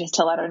later just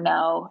to let her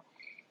know.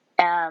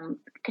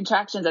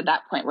 Contractions at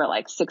that point were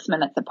like 6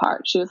 minutes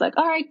apart. She was like,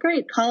 all right,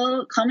 great.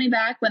 Call me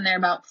back when they're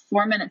about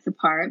 4 minutes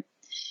apart.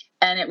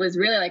 And it was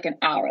really like an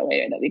hour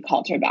later that we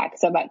called her back.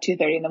 So about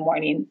 2:30 in the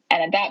morning.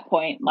 And at that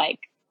point, like,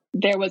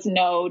 there was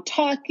no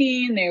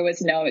talking, there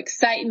was no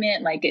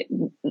excitement. Like,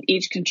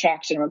 each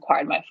contraction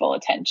required my full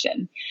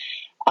attention.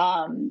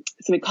 So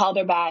we called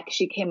her back.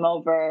 She came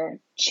over,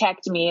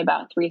 checked me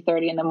about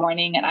 3:30 in the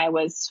morning, and I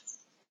was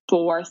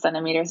 4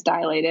 centimeters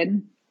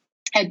dilated.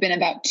 I'd been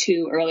about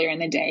 2 earlier in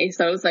the day.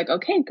 So I was like,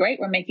 okay, great.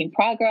 We're making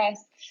progress.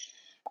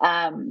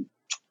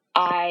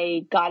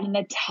 I got in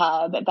a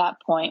tub at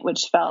that point,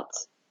 which felt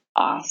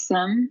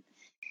awesome.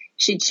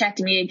 She checked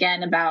me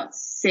again about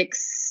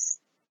 6,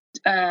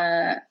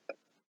 probably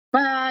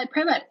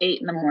about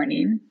 8 in the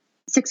morning,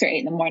 6 or 8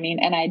 in the morning.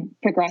 And I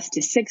progressed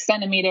to 6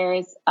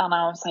 centimeters. And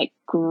I was like,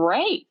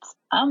 great,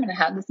 I'm going to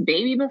have this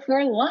baby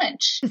before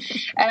lunch.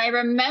 And I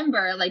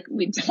remember, like,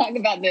 we talk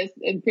about this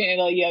in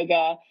prenatal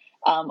yoga.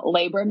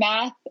 labor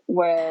math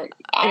where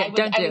I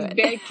was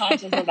very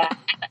conscious of that.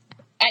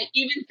 I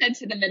even said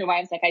to the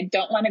midwives, like, I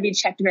don't want to be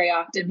checked very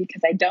often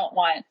because I don't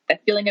want the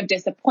feeling of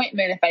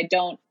disappointment if I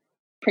don't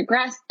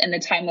progress in the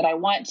time that I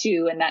want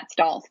to, and that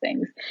stalls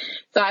things.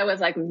 So I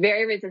was like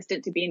very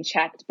resistant to being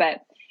checked.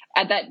 But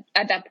at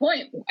that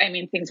point, I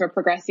mean, things were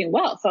progressing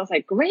well. So I was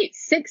like, great,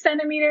 6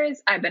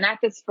 centimeters. I've been at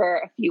this for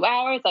a few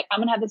hours. Like, I'm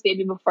going to have this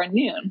baby before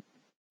noon.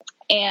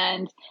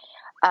 And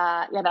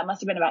that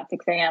must have been about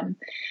 6 a.m.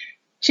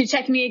 She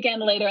checked me again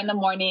later in the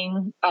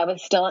morning. I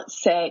was still at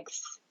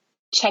 6.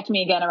 Checked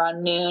me again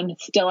around noon,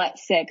 still at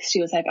 6.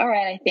 She was like, all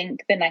right, I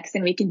think the next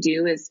thing we can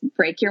do is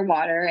break your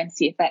water and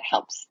see if that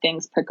helps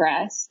things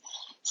progress.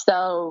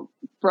 So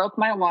broke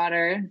my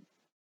water.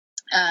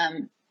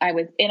 I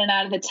was in and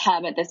out of the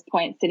tub at this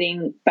point,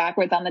 sitting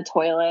backwards on the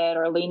toilet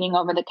or leaning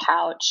over the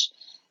couch.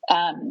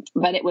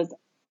 But it was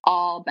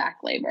all back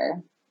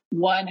labor,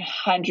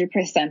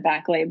 100%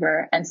 back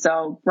labor. And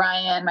so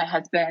Brian, my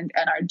husband,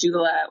 and our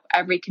doula,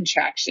 every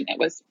contraction, it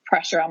was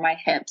pressure on my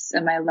hips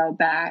and my low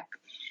back.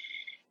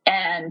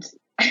 And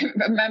I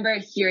remember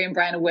hearing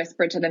Brian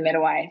whisper to the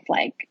midwife,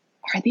 like,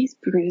 are these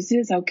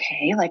bruises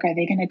okay? Like, are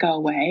they going to go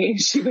away?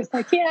 She was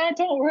like, yeah,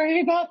 don't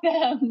worry about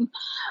them.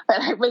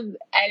 But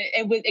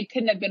it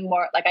couldn't have been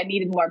more, like, I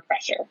needed more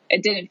pressure.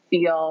 It didn't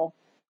feel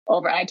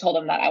over. I told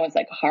him that I was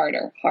like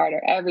harder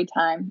every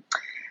time.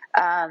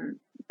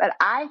 But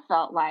I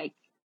felt like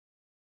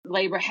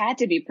labor had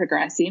to be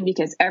progressing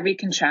because every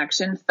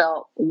contraction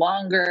felt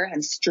longer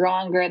and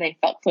stronger. They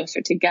felt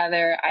closer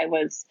together.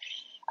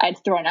 I'd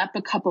thrown up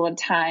a couple of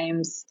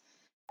times.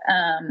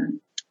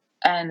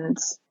 And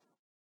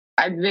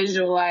I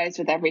visualized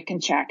with every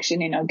contraction,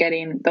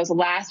 getting those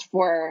last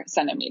 4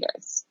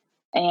 centimeters,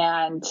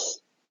 and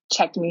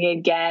checked me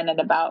again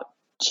at about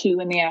 2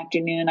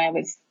 p.m. I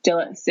was still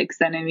at 6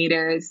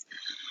 centimeters.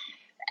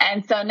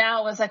 And so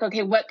now it was like,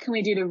 okay, what can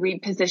we do to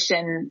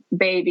reposition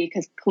baby?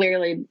 Because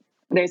clearly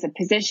there's a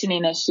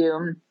positioning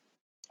issue.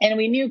 And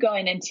we knew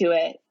going into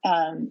it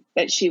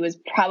that she was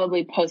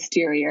probably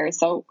posterior.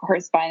 So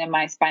her spine and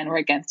my spine were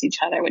against each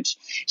other, which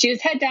she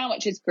was head down,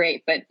 which is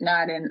great, but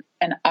not in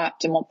an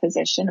optimal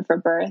position for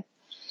birth.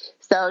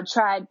 So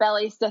tried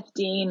belly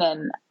sifting,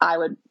 and I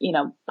would,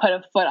 put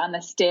a foot on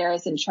the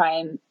stairs and try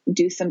and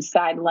do some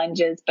side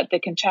lunges. But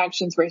the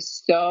contractions were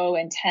so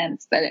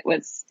intense that it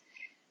was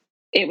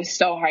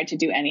so hard to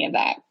do any of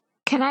that.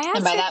 Can I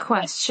ask a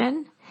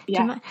question?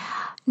 Yeah.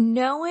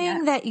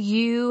 Knowing that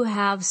you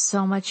have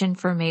so much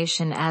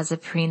information as a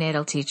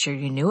prenatal teacher,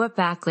 you knew what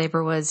back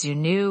labor was, you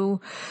knew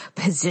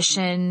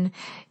position,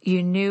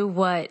 you knew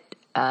what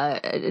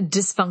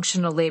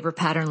dysfunctional labor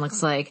pattern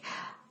looks like.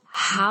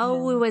 How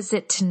was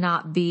it to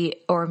not be,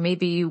 or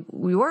maybe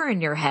we were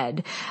in your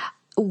head,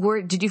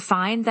 did you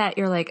find that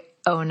you're like,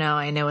 oh no,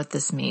 I know what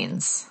this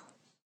means?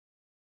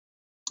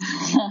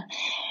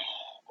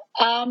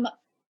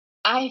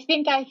 I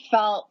think I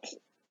felt,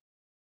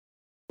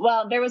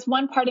 well, there was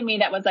one part of me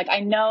that was like, I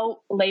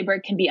know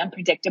labor can be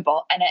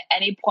unpredictable, and at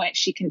any point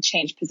she can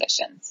change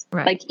positions.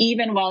 Right. Like,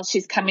 even while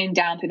she's coming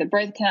down through the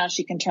birth canal,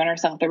 she can turn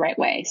herself the right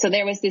way. So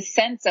there was this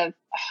sense of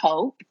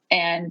hope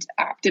and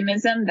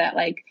optimism that,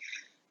 like,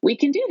 we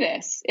can do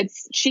this.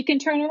 She can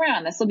turn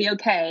around. This will be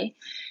okay.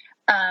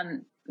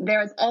 There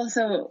was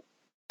also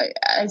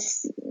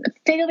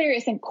failure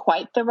isn't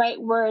quite the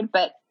right word,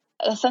 but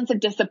a sense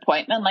of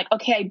disappointment. Like,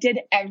 okay, I did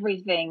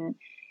everything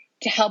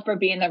to help her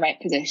be in the right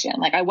position.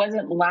 Like, I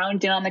wasn't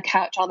lounging on the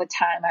couch all the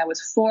time. I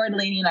was forward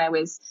leaning. I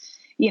was,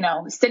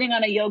 sitting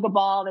on a yoga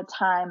ball all the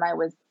time. I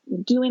was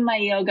doing my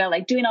yoga,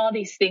 like doing all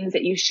these things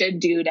that you should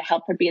do to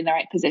help her be in the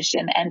right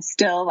position. And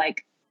still,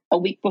 like, a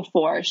week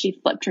before, she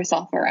flipped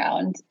herself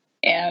around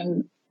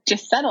and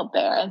just settled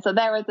there. And so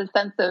there was a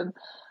sense of,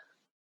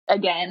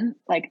 again,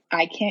 like,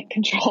 I can't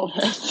control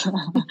this.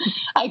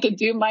 I could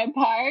do my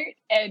part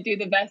and do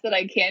the best that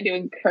I can to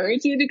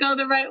encourage you to go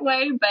the right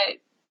way, but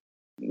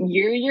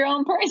you're your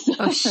own person.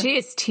 Oh, she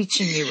is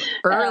teaching you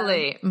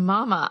early.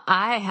 Mama,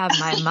 I have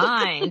my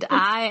mind.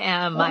 I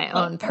am my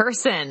own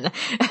person.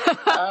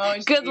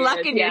 Good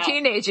luck in your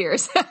teenage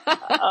years.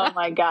 Oh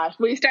my gosh.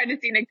 We started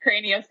seeing a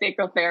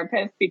craniosacral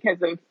therapist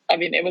because of,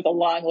 it was a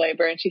long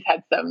labor, and she's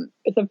had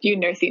a few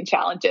nursing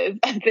challenges.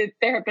 And the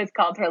therapist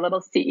called her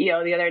little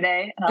CEO the other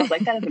day. And I was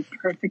like, that is a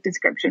perfect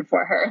description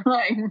for her.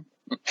 Like,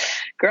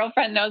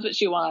 girlfriend knows what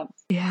she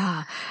wants.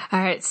 Yeah. All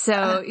right.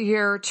 So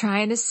you're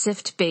trying to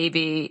sift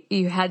baby.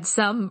 You had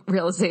some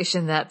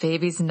realization that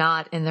baby's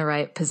not in the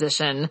right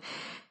position.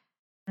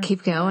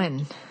 Keep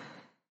going.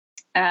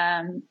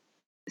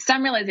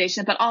 Some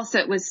realization, but also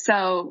it was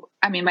so,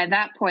 by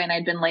that point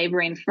I'd been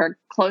laboring for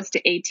close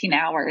to 18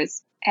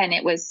 hours, and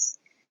it was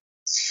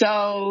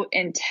so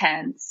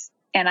intense,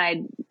 and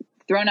I'd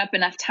thrown up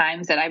enough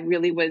times that I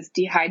really was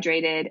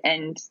dehydrated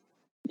and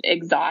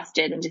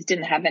exhausted and just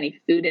didn't have any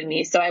food in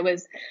me. So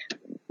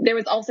there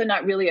was also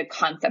not really a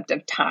concept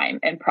of time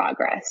and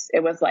progress.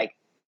 It was like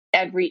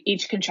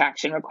each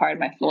contraction required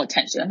my full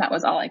attention, and that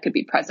was all I could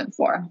be present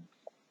for.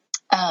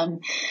 So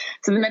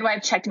the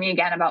midwife checked me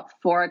again about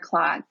 4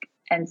 o'clock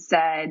and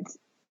said,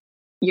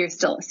 you're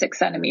still at 6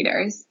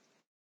 centimeters.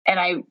 And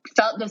I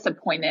felt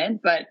disappointed,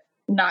 but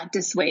not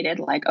dissuaded,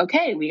 like,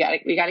 okay, we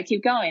got to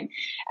keep going.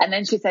 And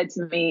then she said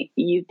to me,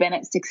 "You've been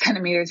at 6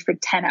 centimeters for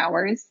 10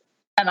 hours.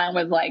 And I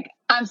was like,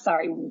 I'm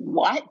sorry,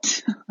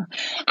 what?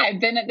 I've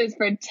been at this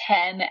for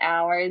 10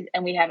 hours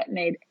and we haven't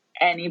made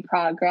any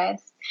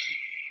progress.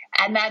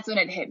 And that's when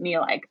it hit me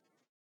like,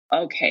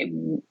 okay,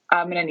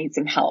 I'm going to need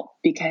some help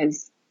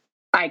because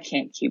I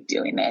can't keep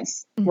doing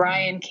this. Mm-hmm.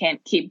 Brian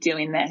can't keep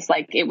doing this.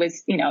 Like, it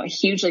was,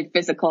 hugely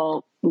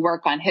physical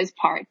work on his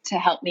part to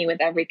help me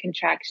with every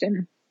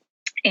contraction.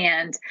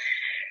 And,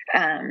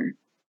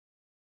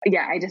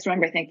 I just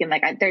remember thinking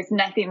like, there's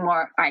nothing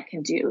more I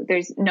can do.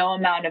 There's no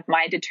amount of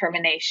my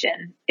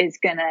determination is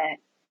gonna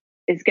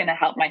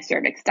help my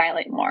cervix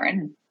dilate more.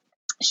 And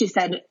she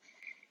said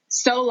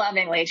so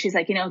lovingly, she's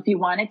like, if you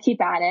want to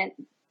keep at it,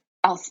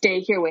 I'll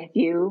stay here with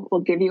you.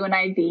 We'll give you an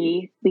IV.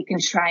 We can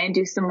try and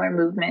do some more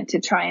movement to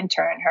try and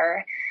turn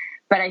her.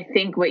 But I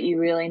think what you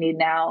really need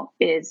now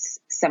is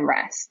some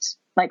rest.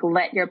 Like,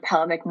 let your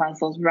pelvic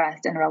muscles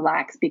rest and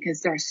relax because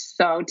they're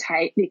so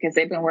tight because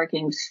they've been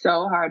working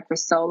so hard for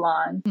so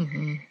long.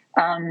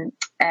 Mm-hmm.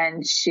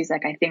 And she's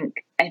like, I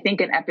think an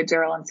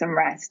epidural and some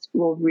rest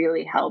will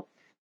really help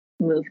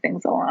move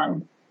things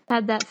along.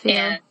 How'd that feel?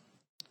 And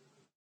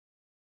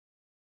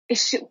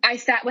I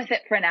sat with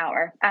it for an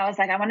hour. I was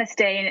like, I want to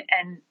stay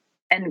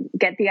and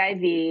get the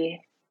IV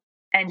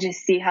and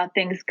just see how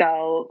things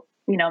go.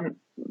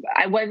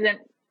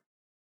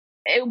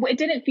 It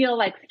didn't feel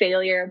like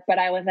failure, but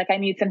I was like, I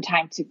need some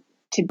time to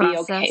be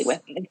okay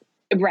with it.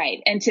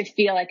 Right. And to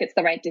feel like it's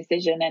the right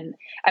decision and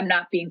I'm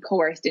not being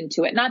coerced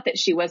into it. Not that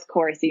she was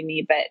coercing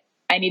me, but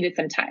I needed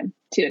some time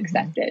to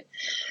accept it.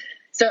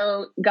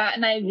 So got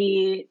an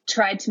IV,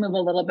 tried to move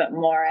a little bit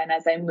more. And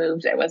as I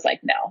moved, it was like,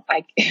 no,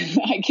 I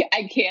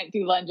can't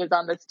do lunges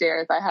on the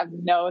stairs. I have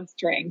no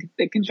strength.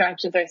 The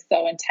contractions are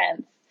so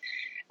intense.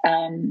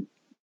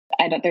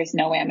 There's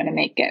no way I'm going to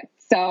make it.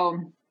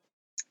 So,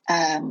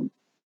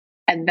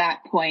 at that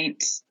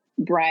point,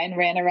 Brian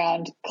ran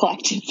around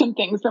collecting some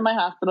things from my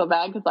hospital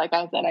bag. Cause like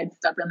I said, I'd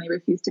stubbornly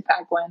refused to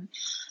pack one.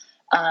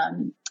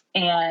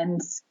 And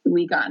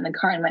we got in the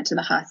car and went to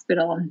the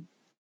hospital.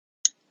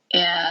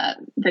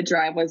 And the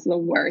drive was the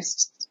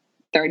worst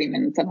 30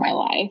 minutes of my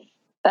life.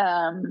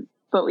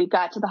 But we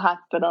got to the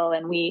hospital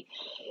and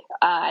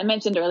I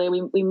mentioned earlier,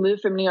 we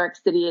moved from New York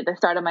City at the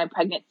start of my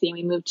pregnancy and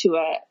we moved to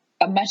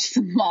a much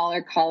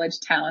smaller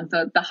college town.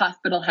 So the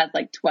hospital has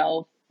like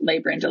 12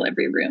 labor and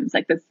delivery rooms,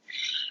 like this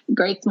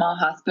great small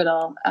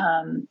hospital.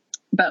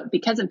 But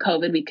because of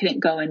COVID, we couldn't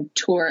go and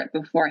tour it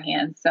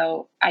beforehand.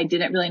 So I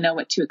didn't really know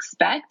what to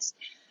expect.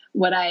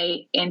 What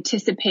I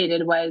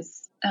anticipated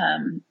was,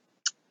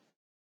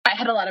 I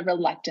had a lot of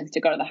reluctance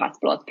to go to the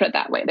hospital. Let's put it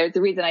that way. There's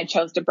a reason I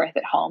chose to birth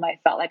at home. I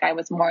felt like I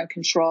was more in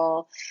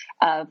control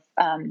of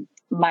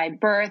my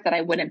birth, that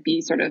I wouldn't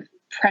be sort of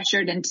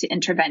pressured into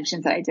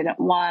interventions that I didn't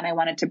want. I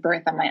wanted to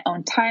birth on my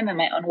own time in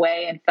my own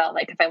way and felt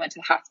like if I went to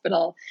the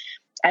hospital,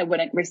 I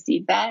wouldn't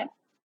receive that.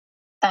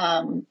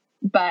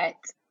 But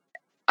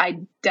I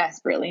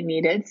desperately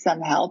needed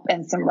some help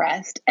and some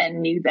rest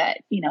and knew that,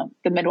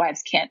 the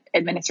midwives can't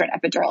administer an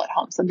epidural at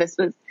home. So this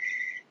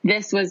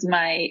was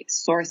my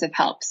source of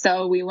help.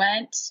 So we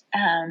went,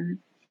 I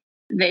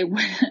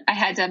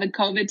had to have a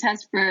COVID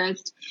test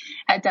first,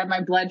 had to have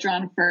my blood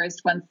drawn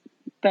first. Once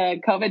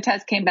the COVID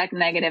test came back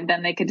negative,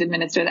 then they could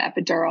administer the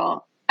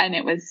epidural. And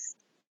it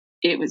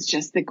was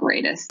just the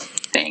greatest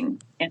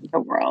thing in the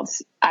world.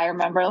 I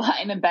remember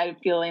lying in bed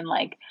feeling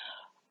like,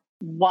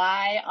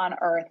 why on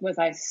earth was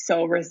I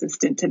so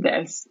resistant to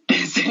this?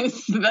 This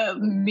is the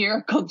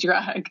miracle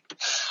drug.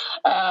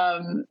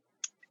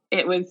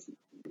 It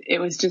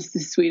was just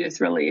the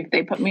sweetest relief.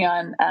 They put me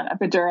on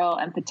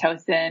epidural and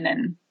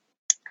Pitocin,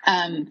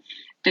 and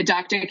the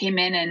doctor came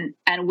in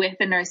and with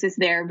the nurses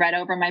there, read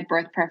over my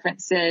birth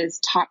preferences,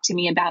 talked to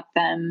me about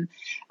them,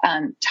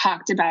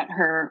 talked about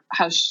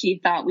how she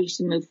thought we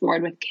should move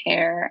forward with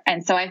care.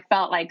 And so I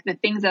felt like the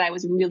things that I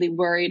was really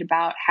worried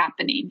about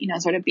happening,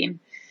 sort of being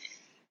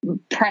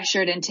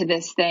pressured into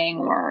this thing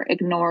or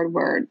ignored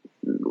were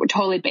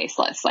totally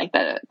baseless. Like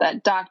the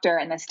doctor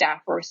and the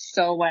staff were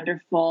so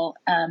wonderful,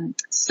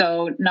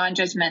 so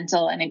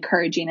non-judgmental and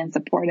encouraging and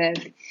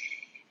supportive.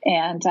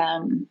 And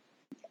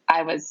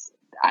I was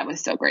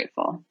so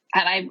grateful.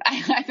 And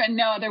I've had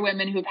no other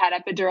women who've had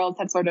epidurals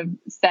have sort of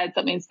said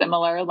something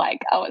similar,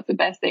 like, oh, it's the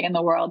best thing in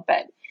the world.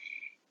 But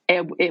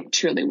it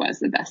truly was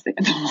the best thing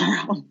in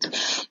the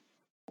world.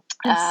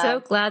 I'm so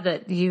glad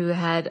that you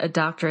had a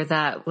doctor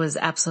that was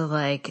absolutely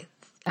like,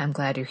 I'm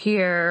glad you're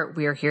here.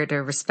 We are here to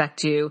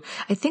respect you.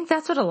 I think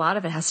that's what a lot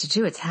of it has to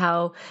do.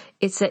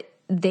 It's that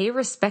they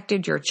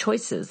respected your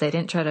choices. They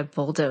didn't try to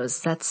bulldoze.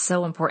 That's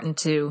so important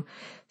to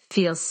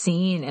feel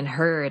seen and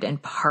heard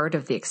and part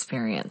of the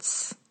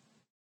experience.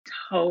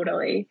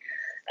 Totally.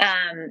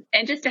 And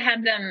just to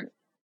have them,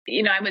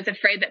 I was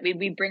afraid that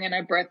we'd bring in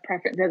our birth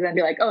preferences and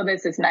be like, oh,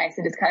 this is nice,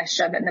 and just kind of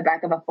shove it in the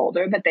back of a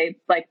folder. But they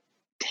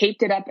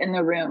taped it up in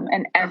the room,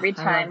 and every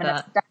time a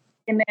doctor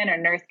came in or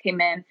nurse came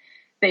in,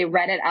 they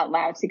read it out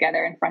loud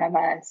together in front of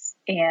us.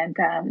 And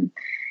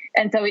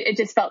And so it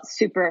just felt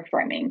super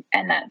affirming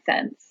in that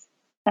sense.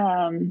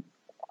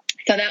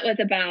 So that was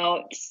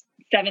about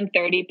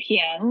 7:30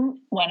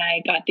 p.m. when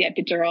I got the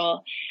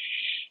epidural.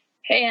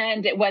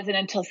 And it wasn't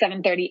until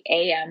 7:30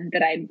 a.m.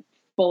 that I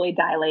fully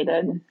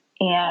dilated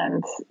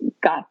and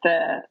got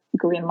the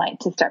green light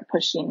to start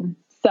pushing.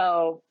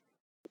 So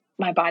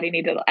my body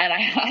needed, and I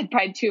had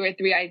probably 2 or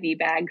 3 IV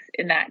bags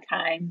in that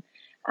time.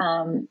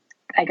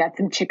 I got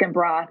some chicken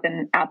broth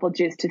and apple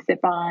juice to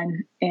sip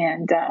on,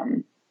 and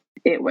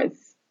it was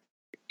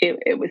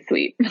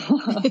sweet.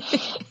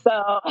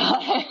 So,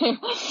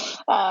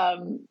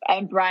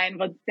 and Brian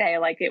would say,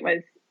 like, he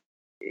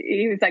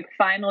was like,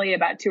 finally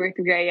about 2 or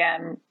 3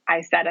 a.m.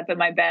 I sat up in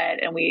my bed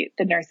and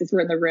the nurses were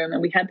in the room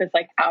and we had this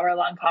like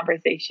hour-long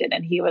conversation.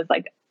 And he was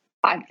like,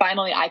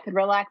 I could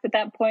relax at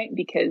that point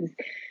because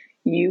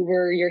you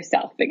were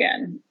yourself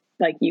again.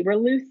 Like, you were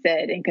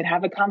lucid and could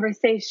have a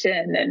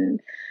conversation.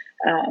 And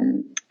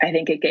I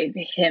think it gave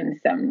him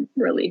some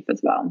relief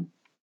as well.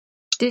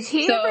 Did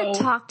he ever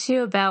talk to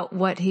you about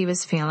what he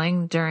was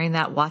feeling during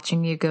that,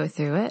 watching you go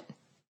through it?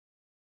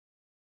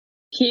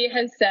 He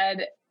has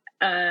said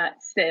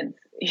since,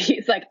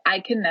 he's like, I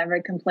can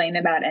never complain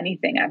about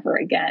anything ever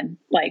again.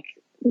 Like,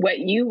 what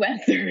you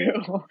went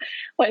through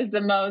was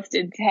the most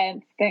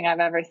intense thing I've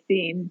ever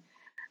seen.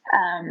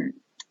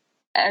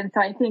 And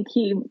so I think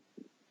he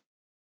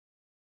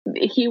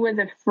was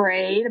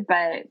afraid,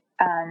 but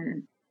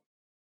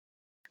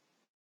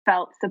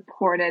felt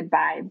supported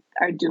by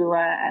our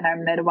doula and our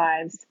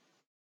midwives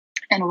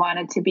and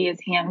wanted to be as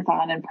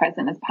hands-on and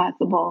present as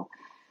possible.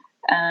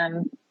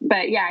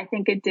 But yeah, I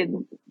think it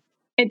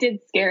did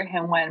scare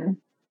him when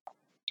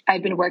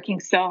I'd been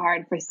working so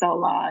hard for so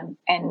long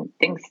and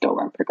things still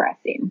weren't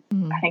progressing.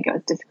 I think it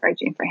was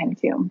discouraging for him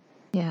too.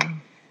 Yeah.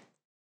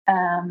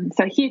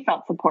 So he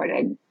felt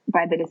supported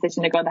by the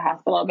decision to go to the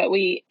hospital, but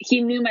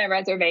he knew my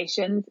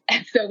reservations.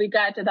 And so we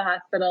got to the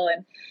hospital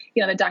and,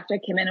 the doctor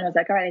came in and was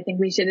like, all right, I think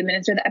we should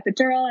administer the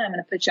epidural and I'm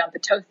going to put you on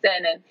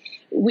Pitocin. And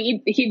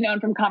he'd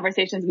known from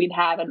conversations we'd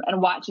had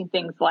and watching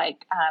things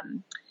like,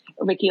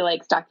 Ricky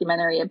Lake's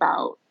documentary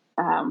about,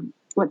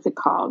 what's it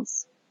called?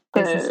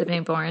 Business of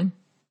Being Born.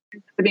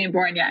 Being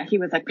born, yeah. He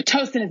was like,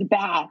 Pitocin is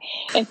bad.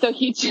 And so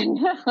he's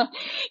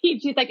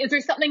like, is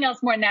there something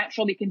else more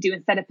natural we can do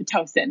instead of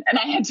Pitocin? And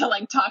I had to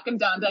like talk him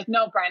down, be like,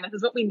 no, Brian, this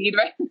is what we need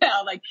right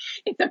now. Like,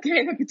 it's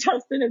okay. The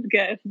Pitocin is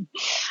good.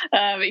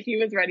 But he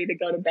was ready to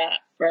go to bat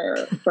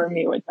for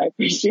me, which I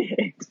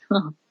appreciate.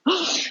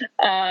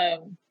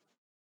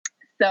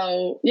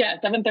 So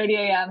yeah, 7:30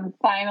 a.m.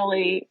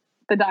 Finally,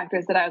 the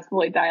doctor said I was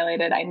fully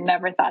dilated. I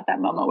never thought that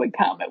moment would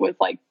come. It was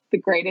like the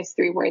greatest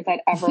 3 words I'd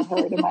ever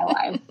heard in my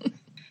life.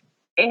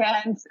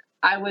 And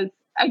I was,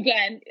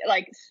 again,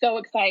 like so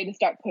excited to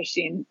start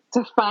pushing,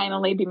 to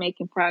finally be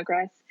making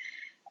progress.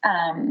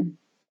 I'm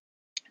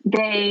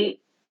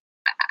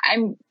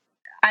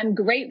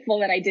grateful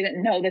that I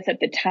didn't know this at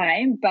the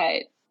time,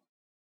 but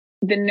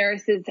the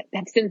nurses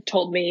have since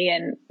told me,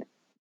 and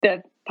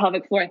the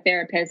pelvic floor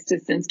therapist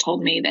has since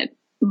told me, that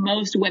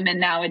most women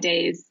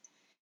nowadays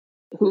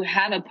who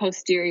have a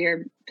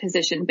posterior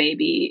position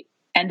baby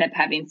end up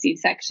having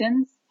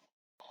C-sections.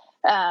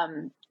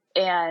 And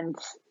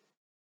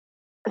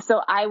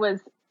so I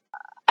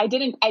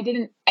didn't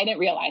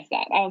realize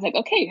that. I was like,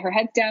 okay, her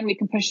head's down, we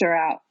can push her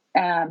out.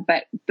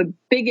 But the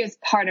biggest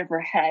part of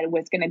her head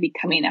was going to be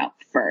coming out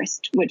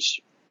first,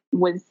 which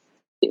was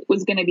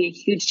going to be a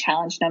huge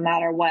challenge no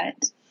matter what.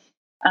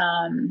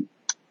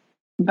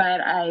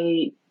 But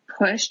I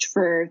pushed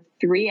for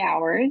 3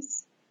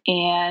 hours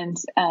and,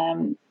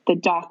 the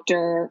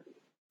doctor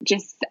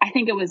I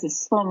think it was a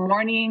slow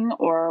morning,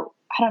 or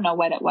I don't know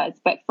what it was,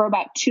 but for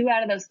about 2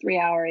 out of those 3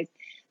 hours,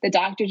 the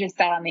doctor just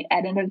sat on the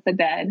end of the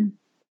bed,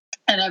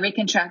 and every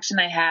contraction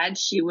I had,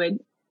 she would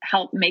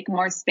help make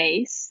more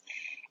space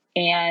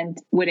and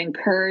would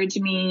encourage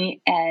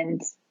me.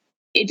 And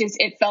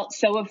it felt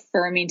so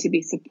affirming to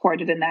be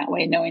supported in that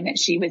way, knowing that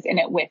she was in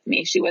it with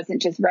me. She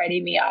wasn't just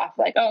writing me off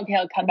like, oh, okay,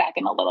 I'll come back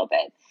in a little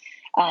bit.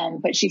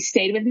 But she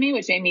stayed with me,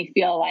 which made me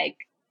feel like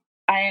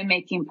I am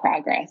making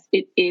progress.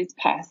 It is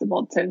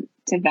possible to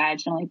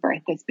vaginally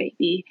birth this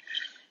baby.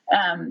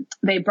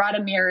 They brought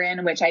a mirror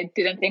in, which I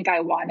didn't think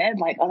I wanted.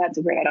 Like, oh, that's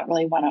weird. I don't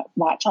really want to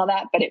watch all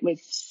that, but it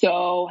was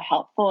so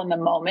helpful in the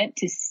moment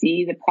to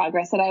see the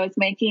progress that I was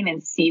making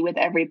and see with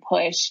every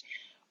push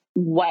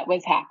what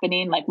was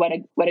happening, like what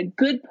a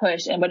good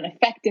push and what an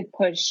effective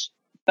push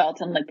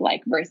felt and looked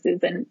like versus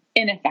an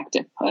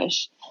ineffective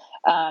push.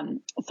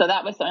 So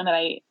that was something that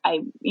I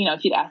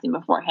if you'd asked me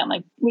beforehand,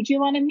 like, would you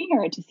want a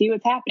mirror to see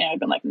what's happening? I'd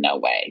been like, no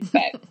way,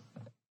 but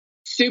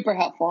super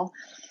helpful.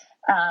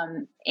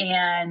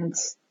 And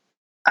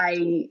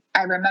I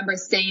remember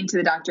saying to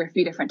the doctor a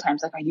few different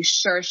times, like, are you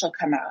sure she'll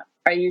come out?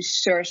 Are you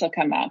sure she'll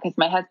come out? Because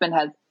my husband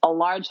has a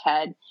large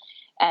head,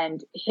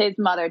 and his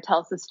mother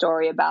tells the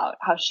story about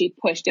how she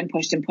pushed and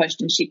pushed and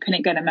pushed and she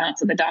couldn't get him out.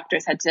 So the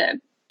doctors had to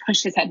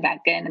push his head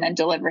back in and then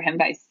deliver him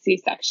by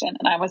C-section.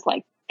 And I was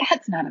like,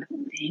 that's not a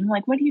thing.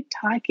 Like, what are you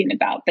talking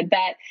about? But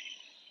that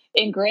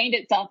ingrained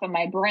itself in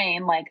my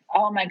brain, like,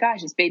 oh my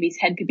gosh, this baby's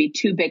head could be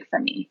too big for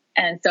me.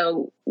 And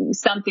so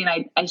something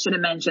I should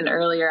have mentioned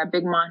earlier, a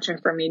big mantra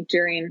for me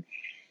during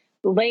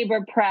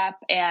labor prep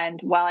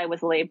and while I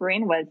was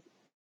laboring was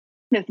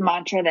this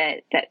mantra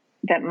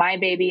that my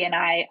baby and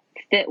I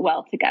fit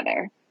well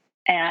together,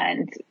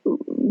 and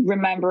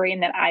remembering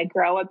that I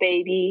grow a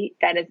baby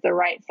that is the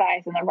right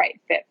size and the right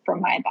fit for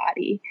my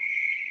body.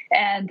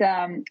 And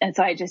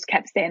so I just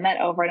kept saying that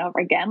over and over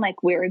again,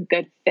 like, we're a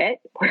good fit.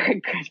 We're a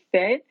good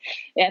fit.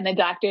 And the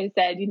doctor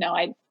said,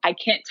 I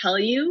can't tell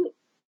you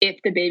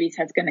if the baby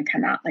set's going to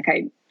come out. Like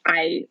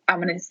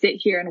I'm going to sit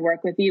here and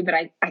work with you, but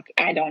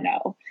I don't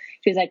know.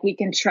 She's like, we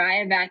can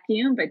try a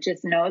vacuum, but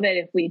just know that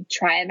if we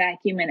try a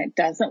vacuum and it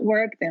doesn't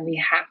work, then we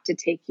have to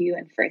take you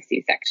in for a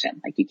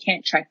C-section. Like, you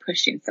can't try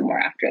pushing some more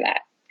after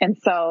that. And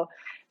so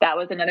that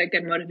was another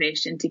good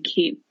motivation to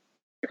keep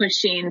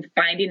pushing,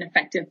 finding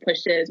effective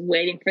pushes,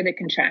 waiting for the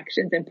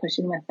contractions and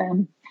pushing with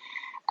them.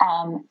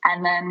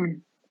 And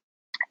then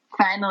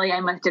finally, I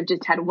must have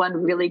just had one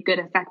really good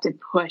effective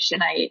push.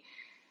 And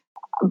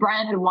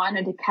Brian had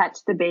wanted to catch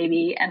the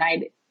baby, and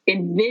I'd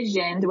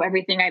envisioned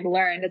everything I'd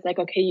learned. It's like,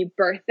 okay, you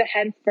birth the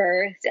head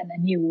first, and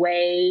then you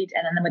wait,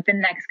 and then with the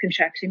next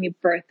contraction, you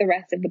birth the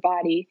rest of the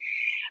body.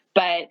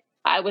 But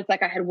I was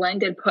like, I had one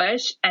good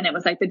push, and it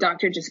was like the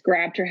doctor just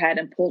grabbed her head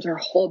and pulled her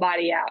whole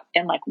body out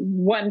in like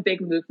one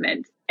big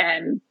movement.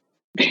 And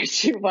there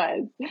she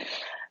was,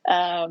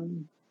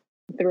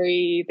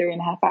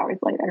 3.5 hours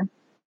later.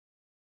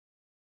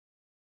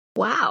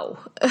 Wow.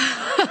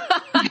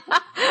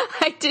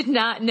 I did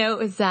not know it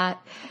was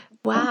that.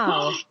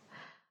 Wow.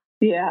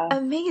 Yeah.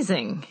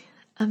 Amazing.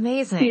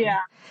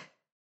 Yeah.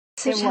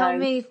 So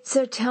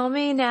tell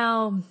me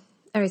now,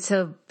 all right,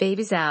 so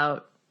baby's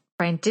out.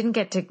 Brian didn't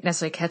get to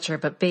necessarily catch her,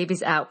 but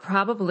baby's out.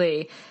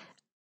 Probably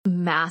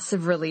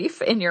massive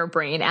relief in your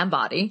brain and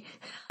body.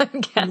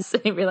 I'm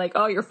guessing. Be like,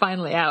 oh, you're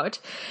finally out.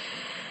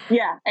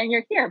 Yeah. And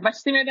you're here much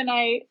sooner than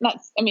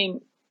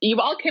you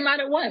all came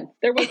out at once.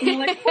 There was no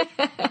like, oh,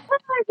 you're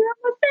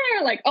almost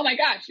there. Like, oh my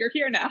gosh, you're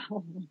here now.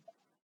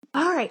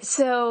 All right.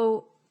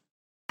 So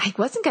I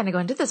wasn't going to go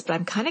into this, but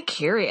I'm kind of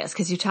curious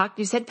because you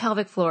said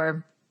pelvic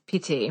floor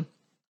PT.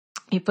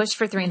 You pushed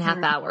for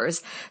 3.5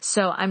 hours.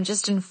 So I'm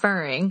just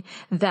inferring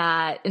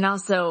that, and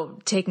also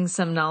taking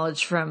some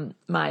knowledge from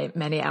my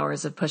many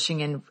hours of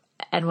pushing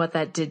and what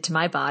that did to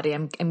my body.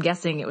 I'm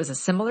guessing it was a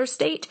similar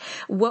state.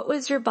 What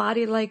was your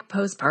body like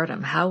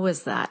postpartum? How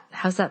was that?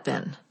 How's that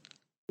been?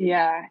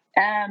 Yeah.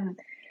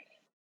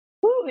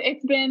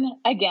 It's been,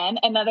 again,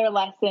 another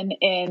lesson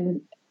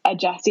in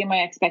adjusting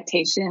my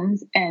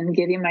expectations and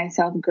giving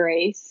myself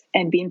grace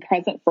and being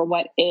present for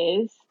what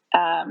is.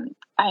 I'm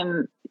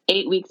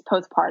 8 weeks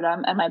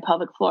postpartum and my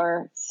pelvic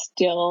floor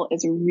still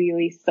is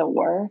really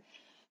sore.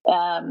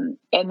 In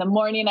the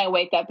morning I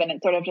wake up and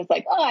it's sort of just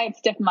like, oh, I have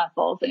stiff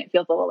muscles and it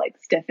feels a little like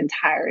stiff and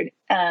tired.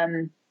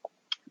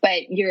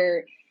 But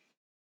you're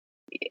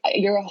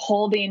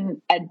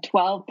holding a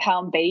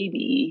 12-pound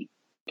baby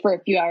for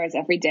a few hours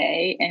every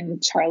day,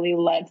 and Charlie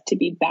loves to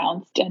be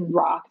bounced and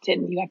rocked,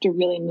 and you have to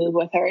really move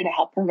with her to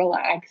help her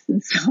relax.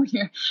 And so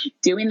you're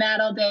doing that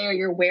all day, or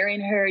you're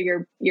wearing her,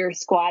 you're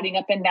squatting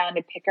up and down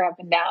to pick her up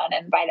and down.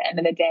 And by the end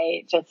of the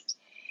day,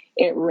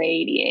 it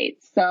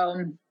radiates.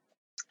 So,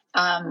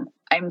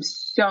 I'm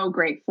so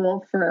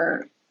grateful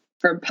for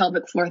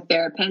pelvic floor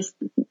therapists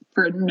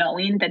for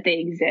knowing that they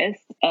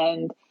exist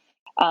and,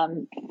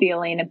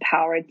 feeling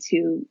empowered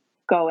to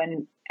go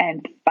and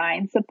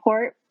find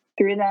support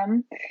through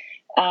them.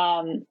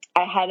 I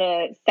had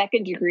a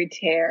 2nd-degree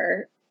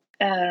tear,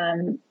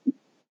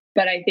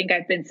 but I think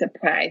I've been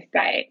surprised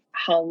by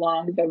how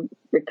long the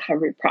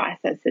recovery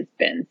process has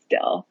been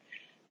still.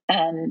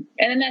 And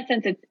in that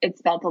sense,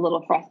 it's felt a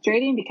little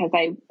frustrating because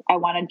I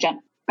want to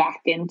jump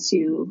back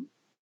into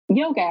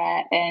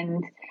yoga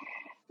and,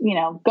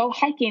 go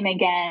hiking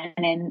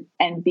again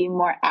and be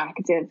more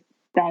active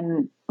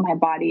than my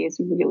body is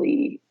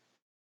really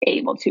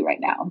able to right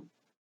now.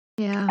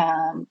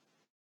 Yeah.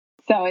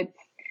 So and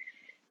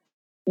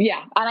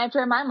I have to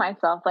remind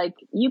myself, like,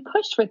 you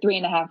pushed for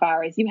 3.5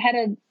 hours. You had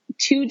a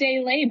 2-day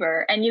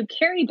labor and you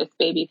carried this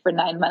baby for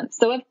 9 months.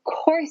 So of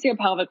course your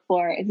pelvic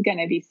floor is going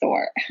to be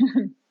sore.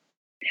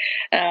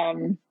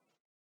 And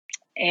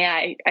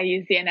I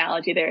used the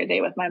analogy the other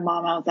day with my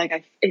mom. I was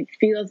like, it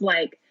feels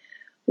like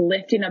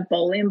lifting a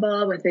bowling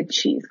ball with a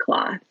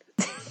cheesecloth.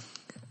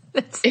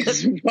 That's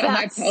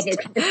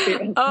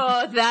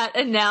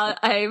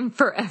I'm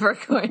forever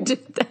going to,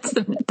 that's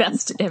the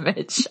best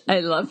image.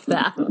 I love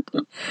that.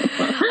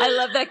 I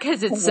love that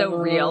because it's so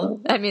real.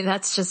 I mean,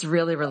 that's just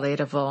really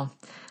relatable.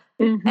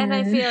 Mm-hmm. And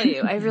I feel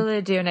you. I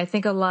really do. And I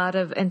think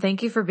and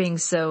thank you for being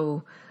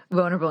so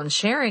vulnerable and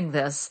sharing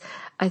this.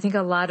 I think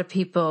a lot of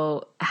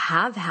people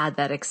have had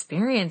that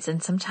experience,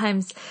 and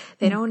sometimes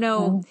they don't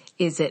know,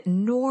 is it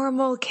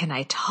normal? Can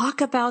I talk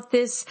about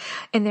this?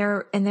 And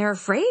they're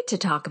afraid to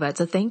talk about it.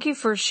 So thank you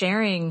for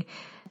sharing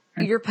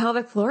your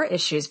pelvic floor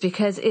issues,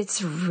 because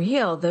it's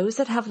real. Those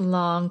that have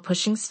long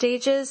pushing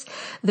stages,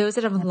 those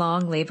that have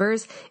long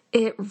labors,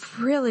 it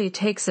really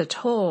takes a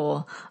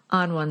toll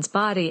on one's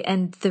body.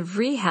 And the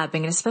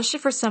rehabbing, and especially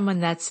for someone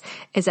that's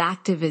as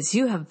active as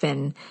you have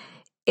been,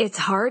 it's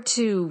hard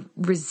to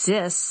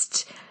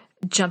resist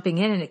jumping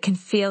in. And it can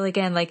feel,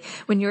 again, like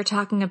when you were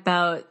talking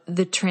about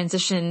the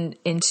transition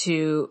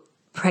into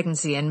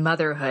pregnancy and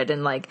motherhood,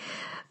 and like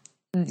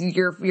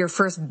your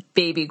first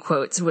baby,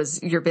 quotes,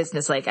 was your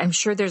business. Like, I'm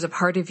sure there's a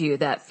part of you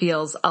that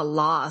feels a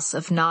loss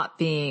of not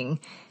being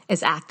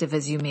as active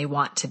as you may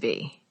want to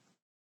be.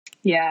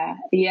 Yeah.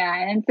 Yeah.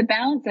 And it's the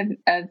balance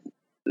of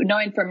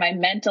knowing for my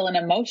mental and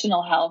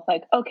emotional health,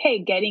 like, okay,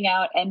 getting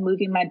out and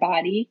moving my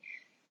body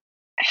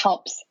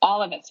helps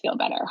all of us feel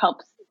better,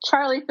 helps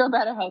Charlie feel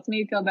better, helps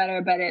me feel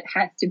better, but it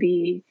has to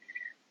be,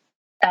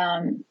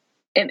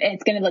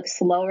 it's going to look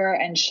slower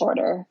and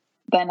shorter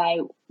than I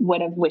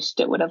would have wished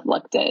it would have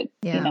looked at,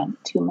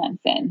 2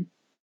 months in,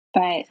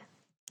 but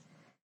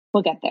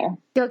we'll get there.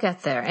 You'll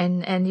get there.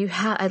 And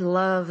I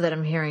love that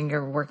I'm hearing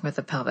you're working with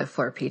the pelvic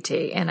floor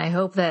PT. And I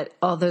hope that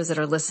all those that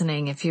are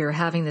listening, if you're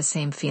having the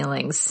same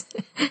feelings,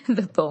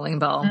 the bowling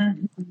ball,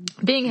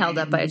 being held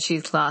up by a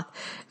cheesecloth,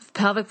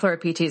 pelvic floor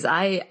PTs,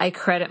 I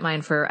credit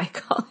mine for,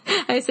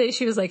 I say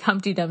she was like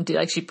Humpty Dumpty,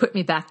 like she put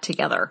me back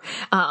together.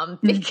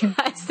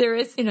 Because there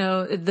is,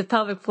 the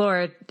pelvic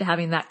floor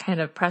having that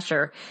kind of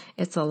pressure,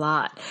 it's a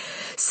lot.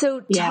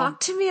 So talk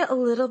to me a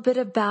little bit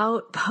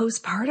about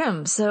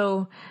postpartum.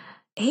 So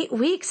 8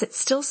 weeks, it's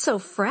still so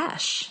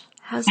fresh.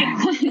 How's it?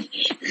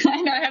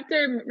 I know, I have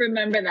to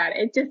remember that.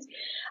 It just,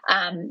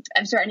 I'm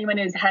sure anyone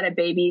who's had a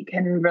baby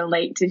can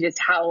relate to just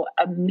how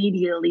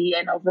immediately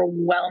and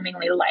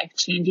overwhelmingly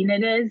life-changing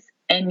it is.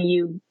 And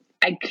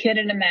I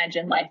couldn't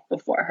imagine life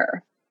before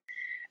her.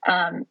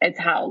 It's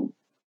how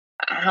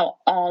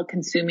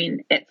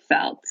all-consuming it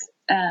felt.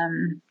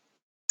 And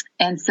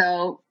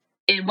so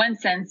in one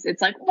sense,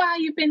 it's like, wow,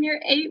 you've been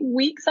here 8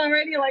 weeks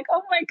already. Like,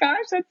 oh my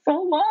gosh, that's so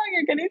long.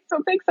 You're getting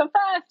so big so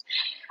fast.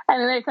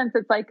 And in a sense,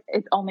 it's like,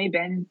 it's only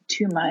been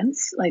 2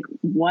 months. Like,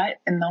 what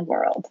in the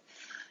world?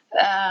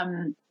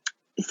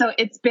 So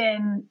it's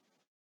been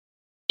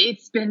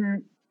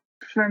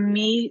for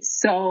me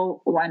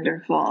so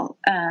wonderful.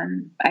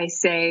 I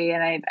say,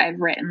 and I've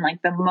written,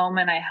 like, the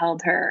moment I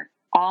held her,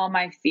 all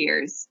my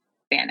fears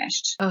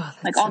vanished.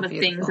 Like all the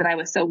things that I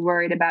was so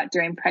worried about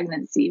during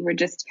pregnancy were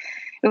just,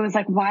 it was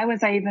like, why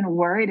was I even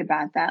worried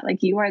about that?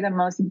 Like, you are the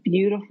most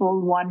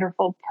beautiful,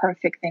 wonderful,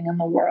 perfect thing in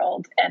the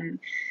world.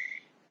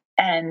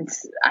 And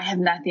I have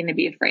nothing to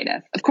be afraid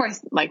of. Of course,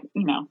 like,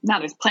 now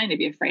there's plenty to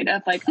be afraid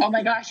of. Like, oh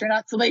my gosh, you're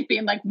not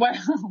sleeping. Like,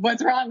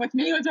 what's wrong with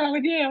me? What's wrong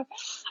with you?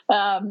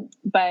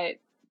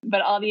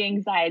 But all the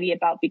anxiety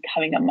about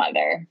becoming a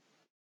mother,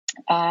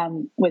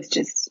 was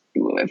just,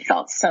 it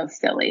felt so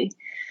silly.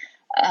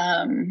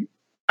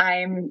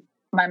 My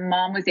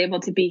mom was able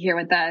to be here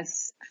with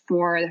us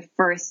for the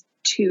first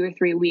 2 or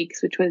 3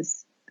 weeks, which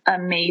was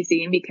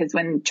amazing, because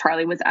when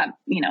Charlie was up,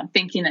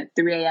 thinking that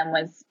 3 a.m.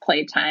 was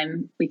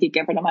playtime, we could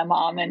give her to my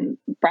mom, and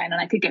Brian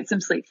and I could get some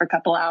sleep for a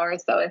couple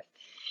hours. So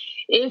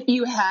if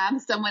you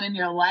have someone in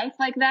your life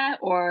like that,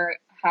 or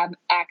have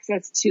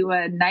access to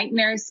a night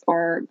nurse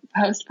or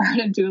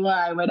postpartum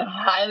doula, I would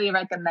highly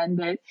recommend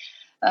it.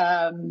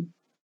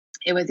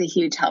 It was a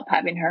huge help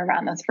having her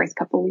around those first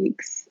couple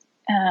weeks.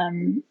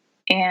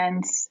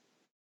 And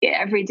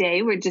every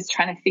day we're just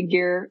trying to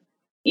figure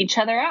each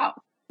other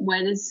out.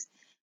 What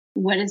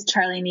does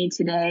Charlie need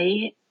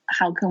today?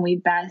 How can we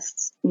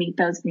best meet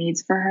those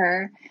needs for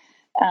her?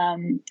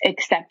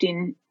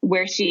 Accepting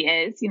where she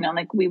is,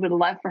 like, we would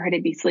love for her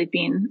to be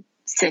sleeping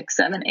 6,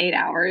 7, 8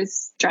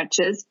 hours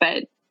stretches,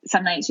 but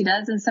some nights she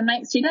does and some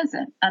nights she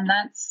doesn't. And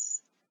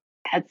that's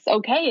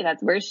okay.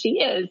 That's where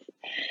she is.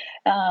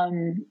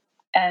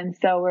 And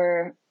so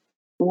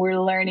we're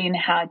learning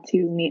how to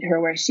meet her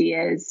where she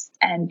is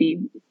and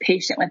be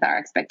patient with our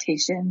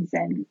expectations,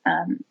 and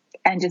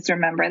just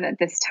remember that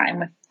this time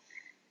with,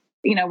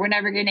 we're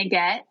never going to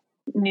get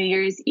New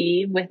Year's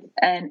Eve with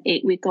an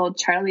 8-week-old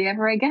Charlie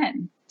ever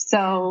again.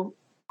 So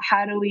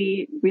how do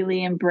we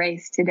really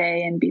embrace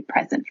today and be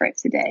present for it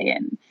today,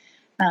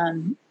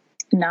 and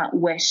not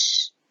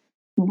wish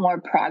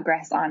more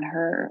progress on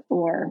her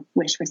or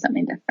wish for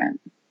something different?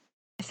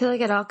 I feel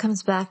like it all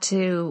comes back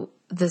to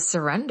the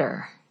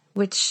surrender,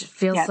 which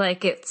feels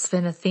like it's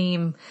been a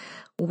theme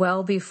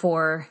well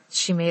before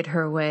she made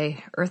her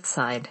way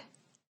earthside.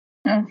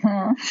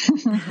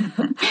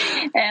 Mm-hmm.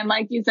 And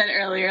like you said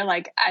earlier,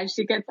 like, as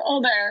she gets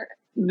older,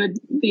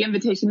 the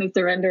invitation to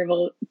surrender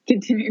will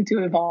continue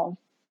to evolve.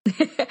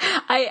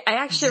 I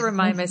actually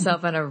remind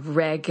myself on a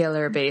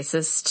regular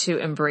basis to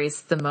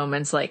embrace the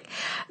moments. Like,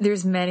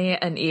 there's many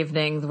an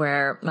evening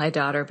where my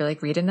daughter will be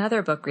like, read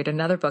another book.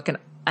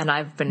 And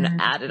I've been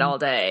at it all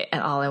day,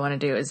 and all I want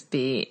to do is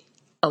be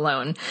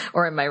alone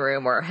or in my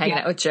room or hanging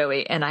out with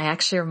Joey. And I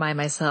actually remind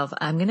myself,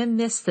 I'm going to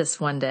miss this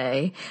one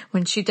day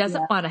when she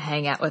doesn't want to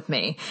hang out with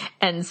me.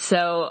 And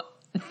so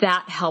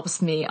that helps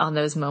me on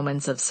those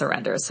moments of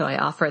surrender. So I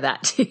offer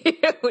that to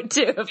you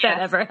too, if that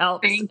ever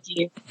helps. Thank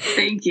you.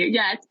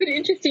 Yeah. It's been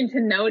interesting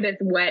to notice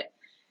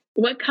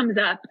what comes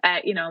up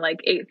at,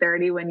 like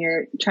 8:30 when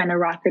you're trying to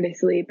rock her to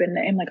sleep. And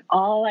I'm like,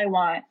 all I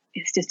want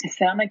is just to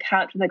sit on the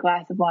couch with a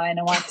glass of wine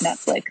and watch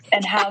Netflix,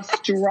 and how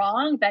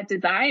strong that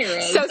desire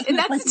is. So, and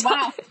that's like,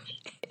 wow.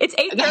 It's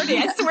 8:30.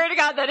 I swear to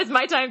God, that is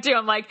my time too.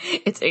 I'm like,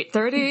 it's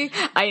 8:30.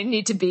 I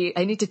need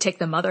to take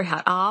the mother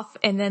hat off.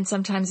 And then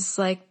sometimes it's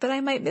like, but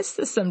I might miss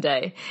this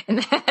someday.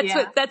 And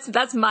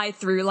that's my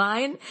through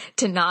line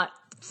to not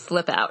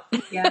flip out.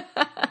 Yeah.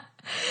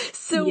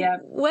 So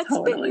what's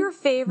been your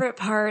favorite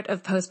part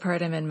of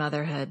postpartum and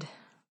motherhood?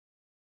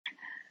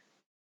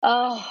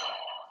 Oh,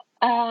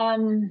 that's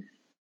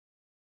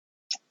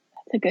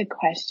a good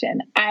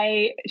question.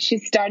 She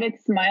started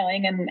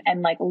smiling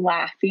and like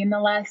laughing the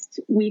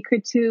last week or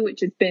two, which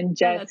has been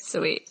just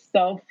sweet.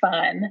 So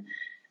fun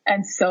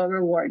and so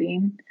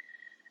rewarding.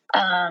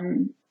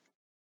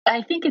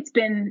 I think it's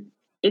been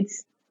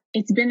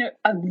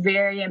a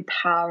very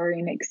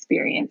empowering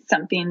experience,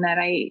 something that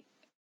I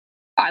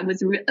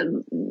was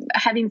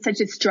having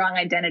such a strong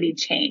identity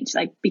change,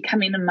 like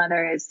becoming a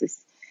mother is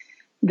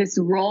this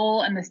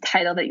role and this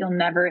title that you'll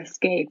never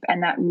escape.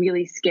 And that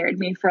really scared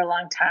me for a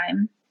long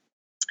time.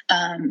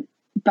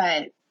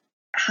 But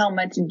how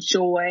much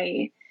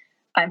joy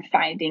I'm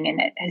finding in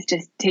it has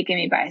just taken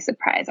me by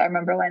surprise. I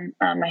remember when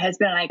my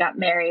husband and I got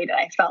married,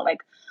 I felt like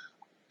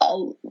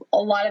a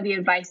lot of the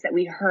advice that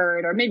we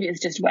heard, or maybe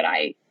it's just what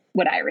I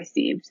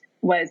received,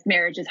 was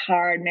marriage is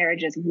hard,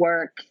 marriage is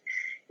work,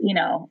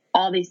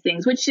 all these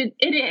things, which it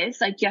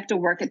is, like, you have to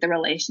work at the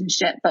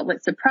relationship. But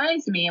what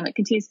surprised me and what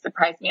continues to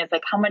surprise me is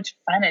like how much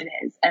fun it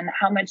is and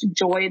how much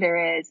joy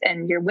there is.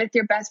 And you're with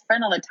your best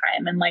friend all the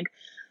time. And like,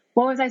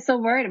 what was I so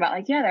worried about?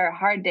 Like, yeah, there are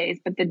hard days,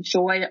 but the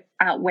joy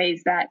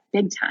outweighs that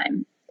big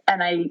time.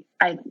 And I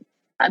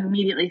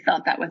immediately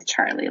felt that with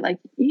Charlie. Like,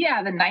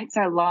 yeah, the nights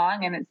are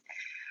long and it's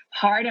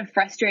hard and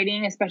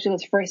frustrating, especially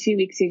those first few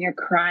weeks and you're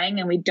crying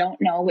and we don't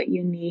know what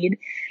you need.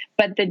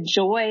 But the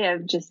joy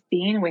of just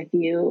being with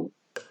you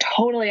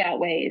totally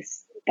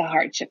outweighs the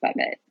hardship of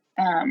it.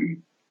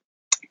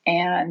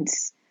 And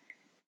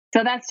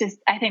so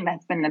I think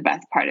that's been the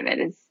best part of it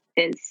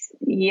is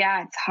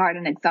yeah, it's hard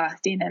and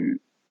exhausting and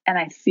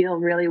I feel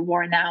really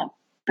worn out,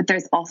 but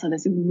there's also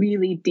this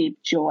really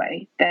deep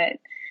joy that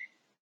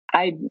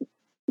I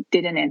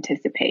didn't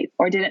anticipate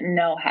or didn't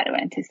know how to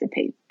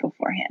anticipate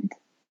beforehand.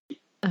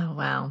 Oh,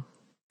 wow.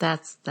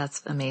 That's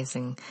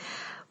amazing.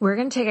 We're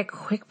going to take a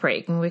quick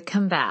break and we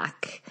come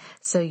back.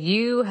 So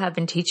you have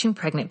been teaching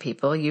pregnant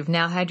people. You've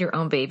now had your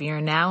own baby. You're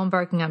now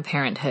embarking on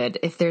parenthood.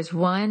 If there's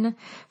one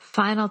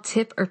final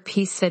tip or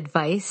piece of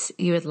advice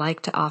you would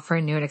like to offer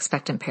new and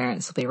expectant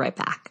parents, we'll be right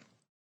back.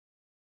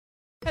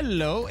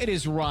 Hello, it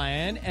is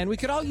Ryan, and we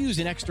could all use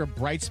an extra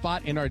bright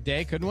spot in our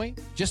day, couldn't we?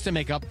 Just to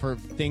make up for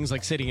things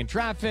like sitting in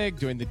traffic,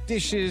 doing the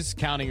dishes,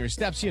 counting your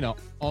steps,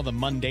 all the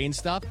mundane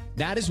stuff.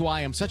 That is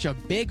why I'm such a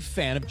big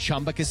fan of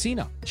Chumba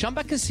Casino.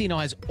 Chumba Casino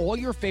has all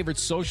your favorite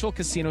social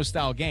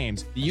casino-style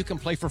games that you can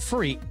play for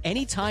free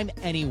anytime,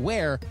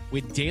 anywhere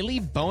with daily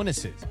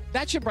bonuses.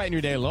 That should brighten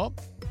your day a little.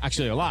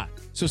 Actually, a lot.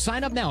 So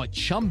sign up now at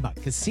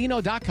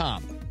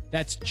ChumbaCasino.com.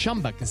 That's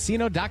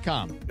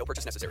ChumbaCasino.com. No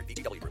purchase necessary.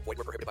 VGW Group. Void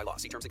where prohibited by law.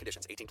 See terms and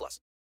conditions. 18+.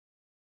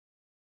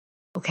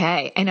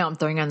 Okay. I know I'm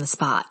throwing you on the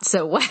spot.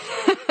 So what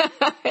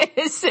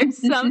is there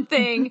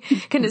something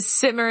kind of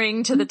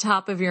simmering to the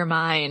top of your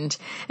mind?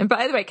 And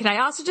by the way, can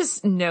I also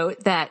just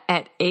note that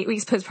at 8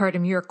 weeks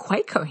postpartum, you're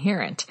quite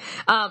coherent.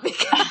 Let me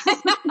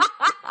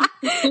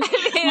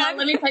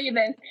tell you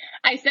this.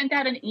 I sent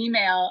out an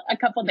email a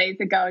couple days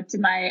ago to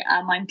my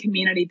online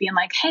community being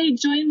like, hey,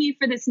 join me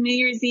for this New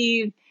Year's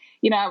Eve.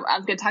 I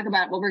was going to talk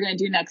about what we're going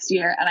to do next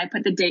year. And I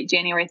put the date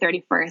January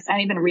 31st. I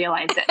didn't even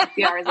realize it. A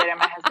few hours later,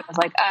 my husband was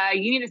like,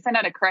 you need to send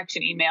out a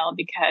correction email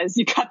because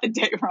you got the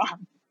date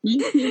wrong.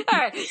 All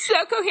right.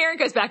 So coherent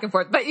goes back and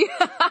forth. But,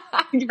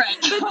 Right.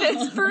 But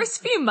those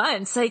first few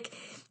months, like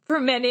for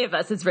many of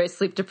us, it's very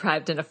sleep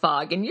deprived in a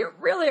fog. And you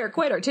really are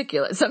quite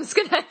articulate. So I'm just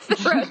going to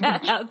throw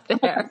that out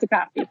there.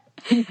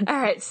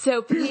 All right.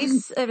 So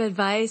piece of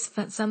advice,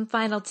 some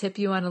final tip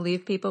you want to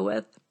leave people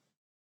with?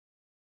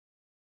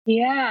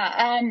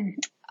 Yeah.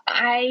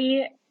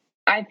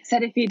 I've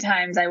said a few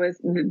times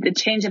the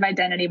change of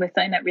identity was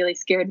something that really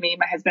scared me.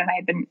 My husband and I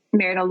had been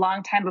married a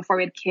long time before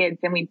we had kids,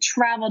 and we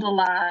traveled a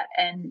lot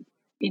and,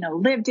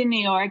 lived in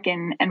New York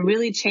and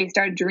really chased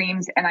our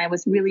dreams. And I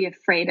was really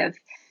afraid of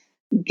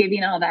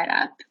giving all that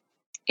up.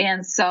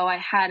 And so I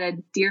had a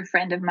dear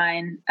friend of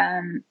mine,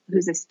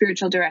 who's a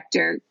spiritual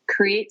director,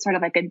 create sort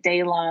of like a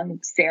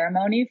day-long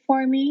ceremony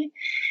for me,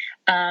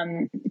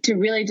 to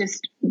really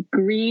just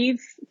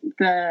grieve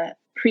the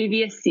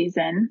previous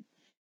season,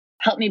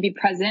 help me be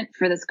present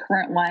for this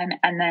current one,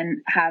 and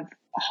then have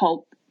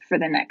hope for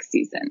the next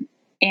season.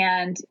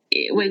 And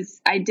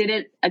I did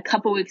it a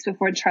couple weeks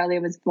before Charlie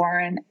was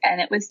born, and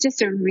it was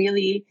just a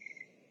really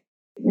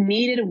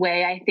needed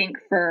way, I think,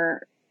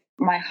 for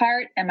my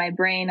heart and my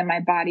brain and my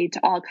body to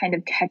all kind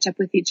of catch up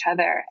with each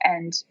other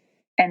and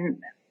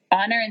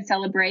honor and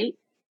celebrate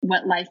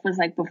what life was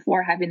like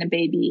before having a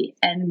baby,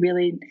 and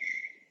really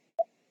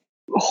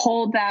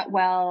hold that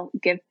well,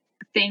 give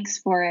thanks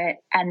for it,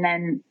 and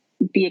then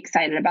be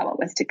excited about what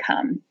was to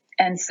come.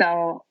 And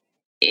so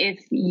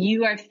if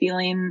you are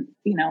feeling,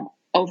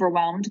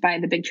 overwhelmed by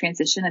the big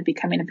transition of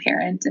becoming a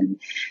parent and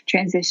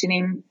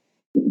transitioning,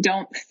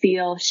 don't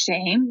feel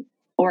shame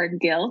or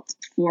guilt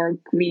for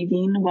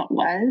grieving what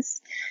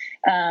was.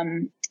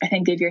 I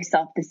think give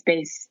yourself the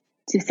space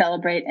to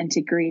celebrate and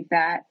to grieve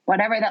that,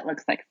 whatever that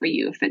looks like for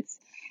you. If it's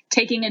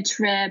taking a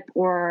trip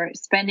or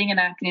spending an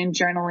afternoon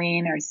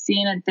journaling or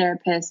seeing a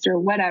therapist or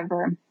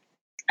whatever.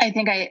 I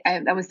think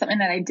that was something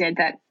that I did,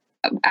 that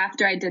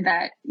after I did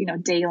that,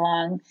 day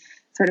long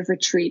sort of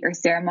retreat or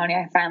ceremony,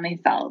 I finally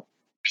felt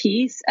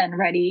peace and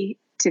ready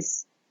to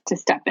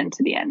step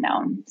into the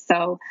unknown.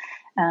 So,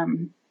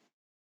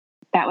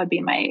 that would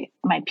be my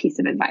piece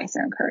of advice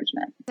or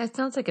encouragement. That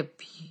sounds like a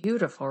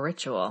beautiful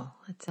ritual.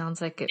 It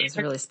sounds like it was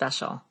really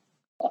special.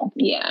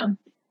 Yeah.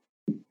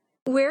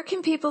 Where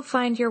can people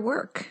find your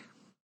work?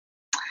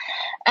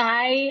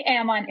 I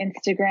am on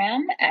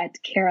Instagram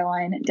at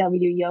Caroline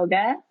W.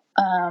 Yoga,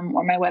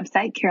 or my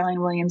website,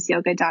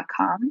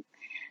 carolinewilliamsyoga.com.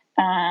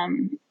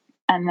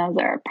 And those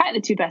are probably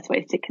the two best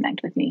ways to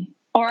connect with me.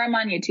 Or I'm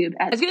on YouTube.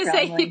 I was going to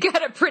say, you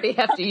got a pretty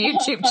hefty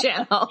YouTube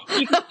channel.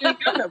 You can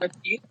go with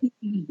me.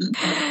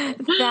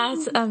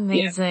 That's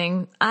amazing.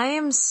 Yeah. I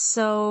am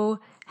so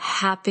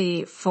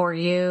happy for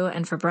you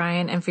and for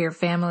Brian and for your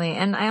family.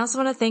 And I also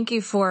want to thank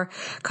you for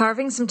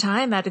carving some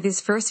time out of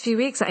these first few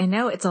weeks. I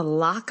know it's a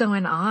lot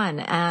going on,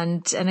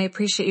 and I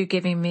appreciate you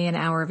giving me an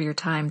hour of your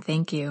time.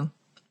 Thank you.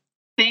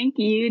 Thank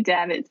you,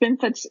 Deb. It's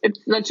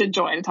such a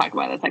joy to talk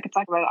about this. I could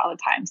talk about it all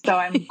the time. So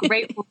I'm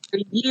grateful for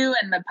you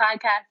and the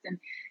podcast and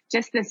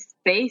just the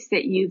space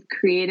that you've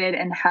created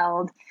and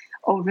held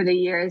over the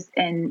years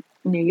in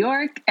New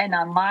York and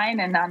online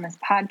and on this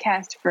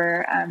podcast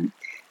for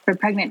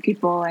pregnant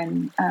people.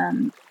 And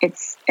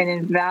it's an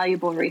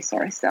invaluable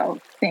resource. So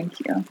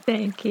thank you.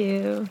 Thank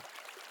you.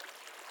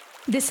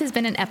 This has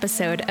been an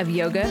episode of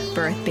Yoga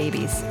Birth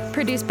Babies,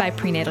 produced by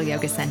Prenatal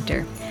Yoga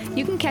Center.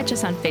 You can catch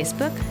us on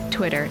Facebook,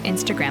 Twitter,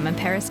 Instagram, and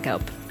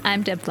Periscope.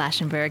 I'm Deb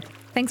Flaschenberg.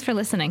 Thanks for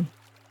listening.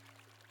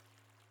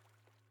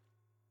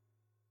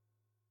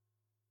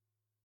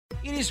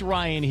 It is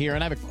Ryan here,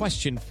 and I have a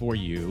question for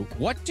you.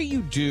 What do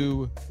you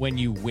do when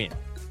you win?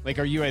 Like,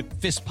 are you a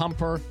fist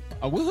pumper,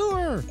 a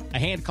woohooer, a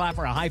hand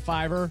clapper, a high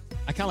fiver?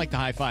 I kind of like the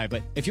high five,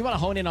 but if you want to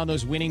hone in on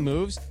those winning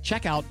moves,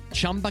 check out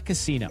Chumba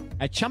Casino.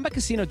 At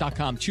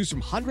ChumbaCasino.com, choose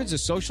from hundreds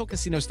of social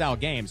casino-style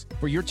games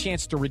for your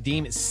chance to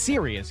redeem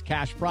serious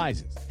cash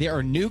prizes. There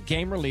are new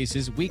game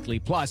releases weekly,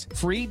 plus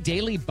free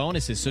daily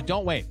bonuses. So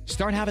don't wait.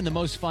 Start having the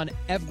most fun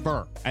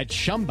ever at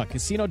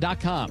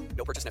ChumbaCasino.com.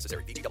 No purchase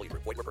necessary. VGW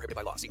Group. Void where prohibited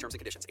by law. See terms and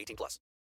conditions. 18+.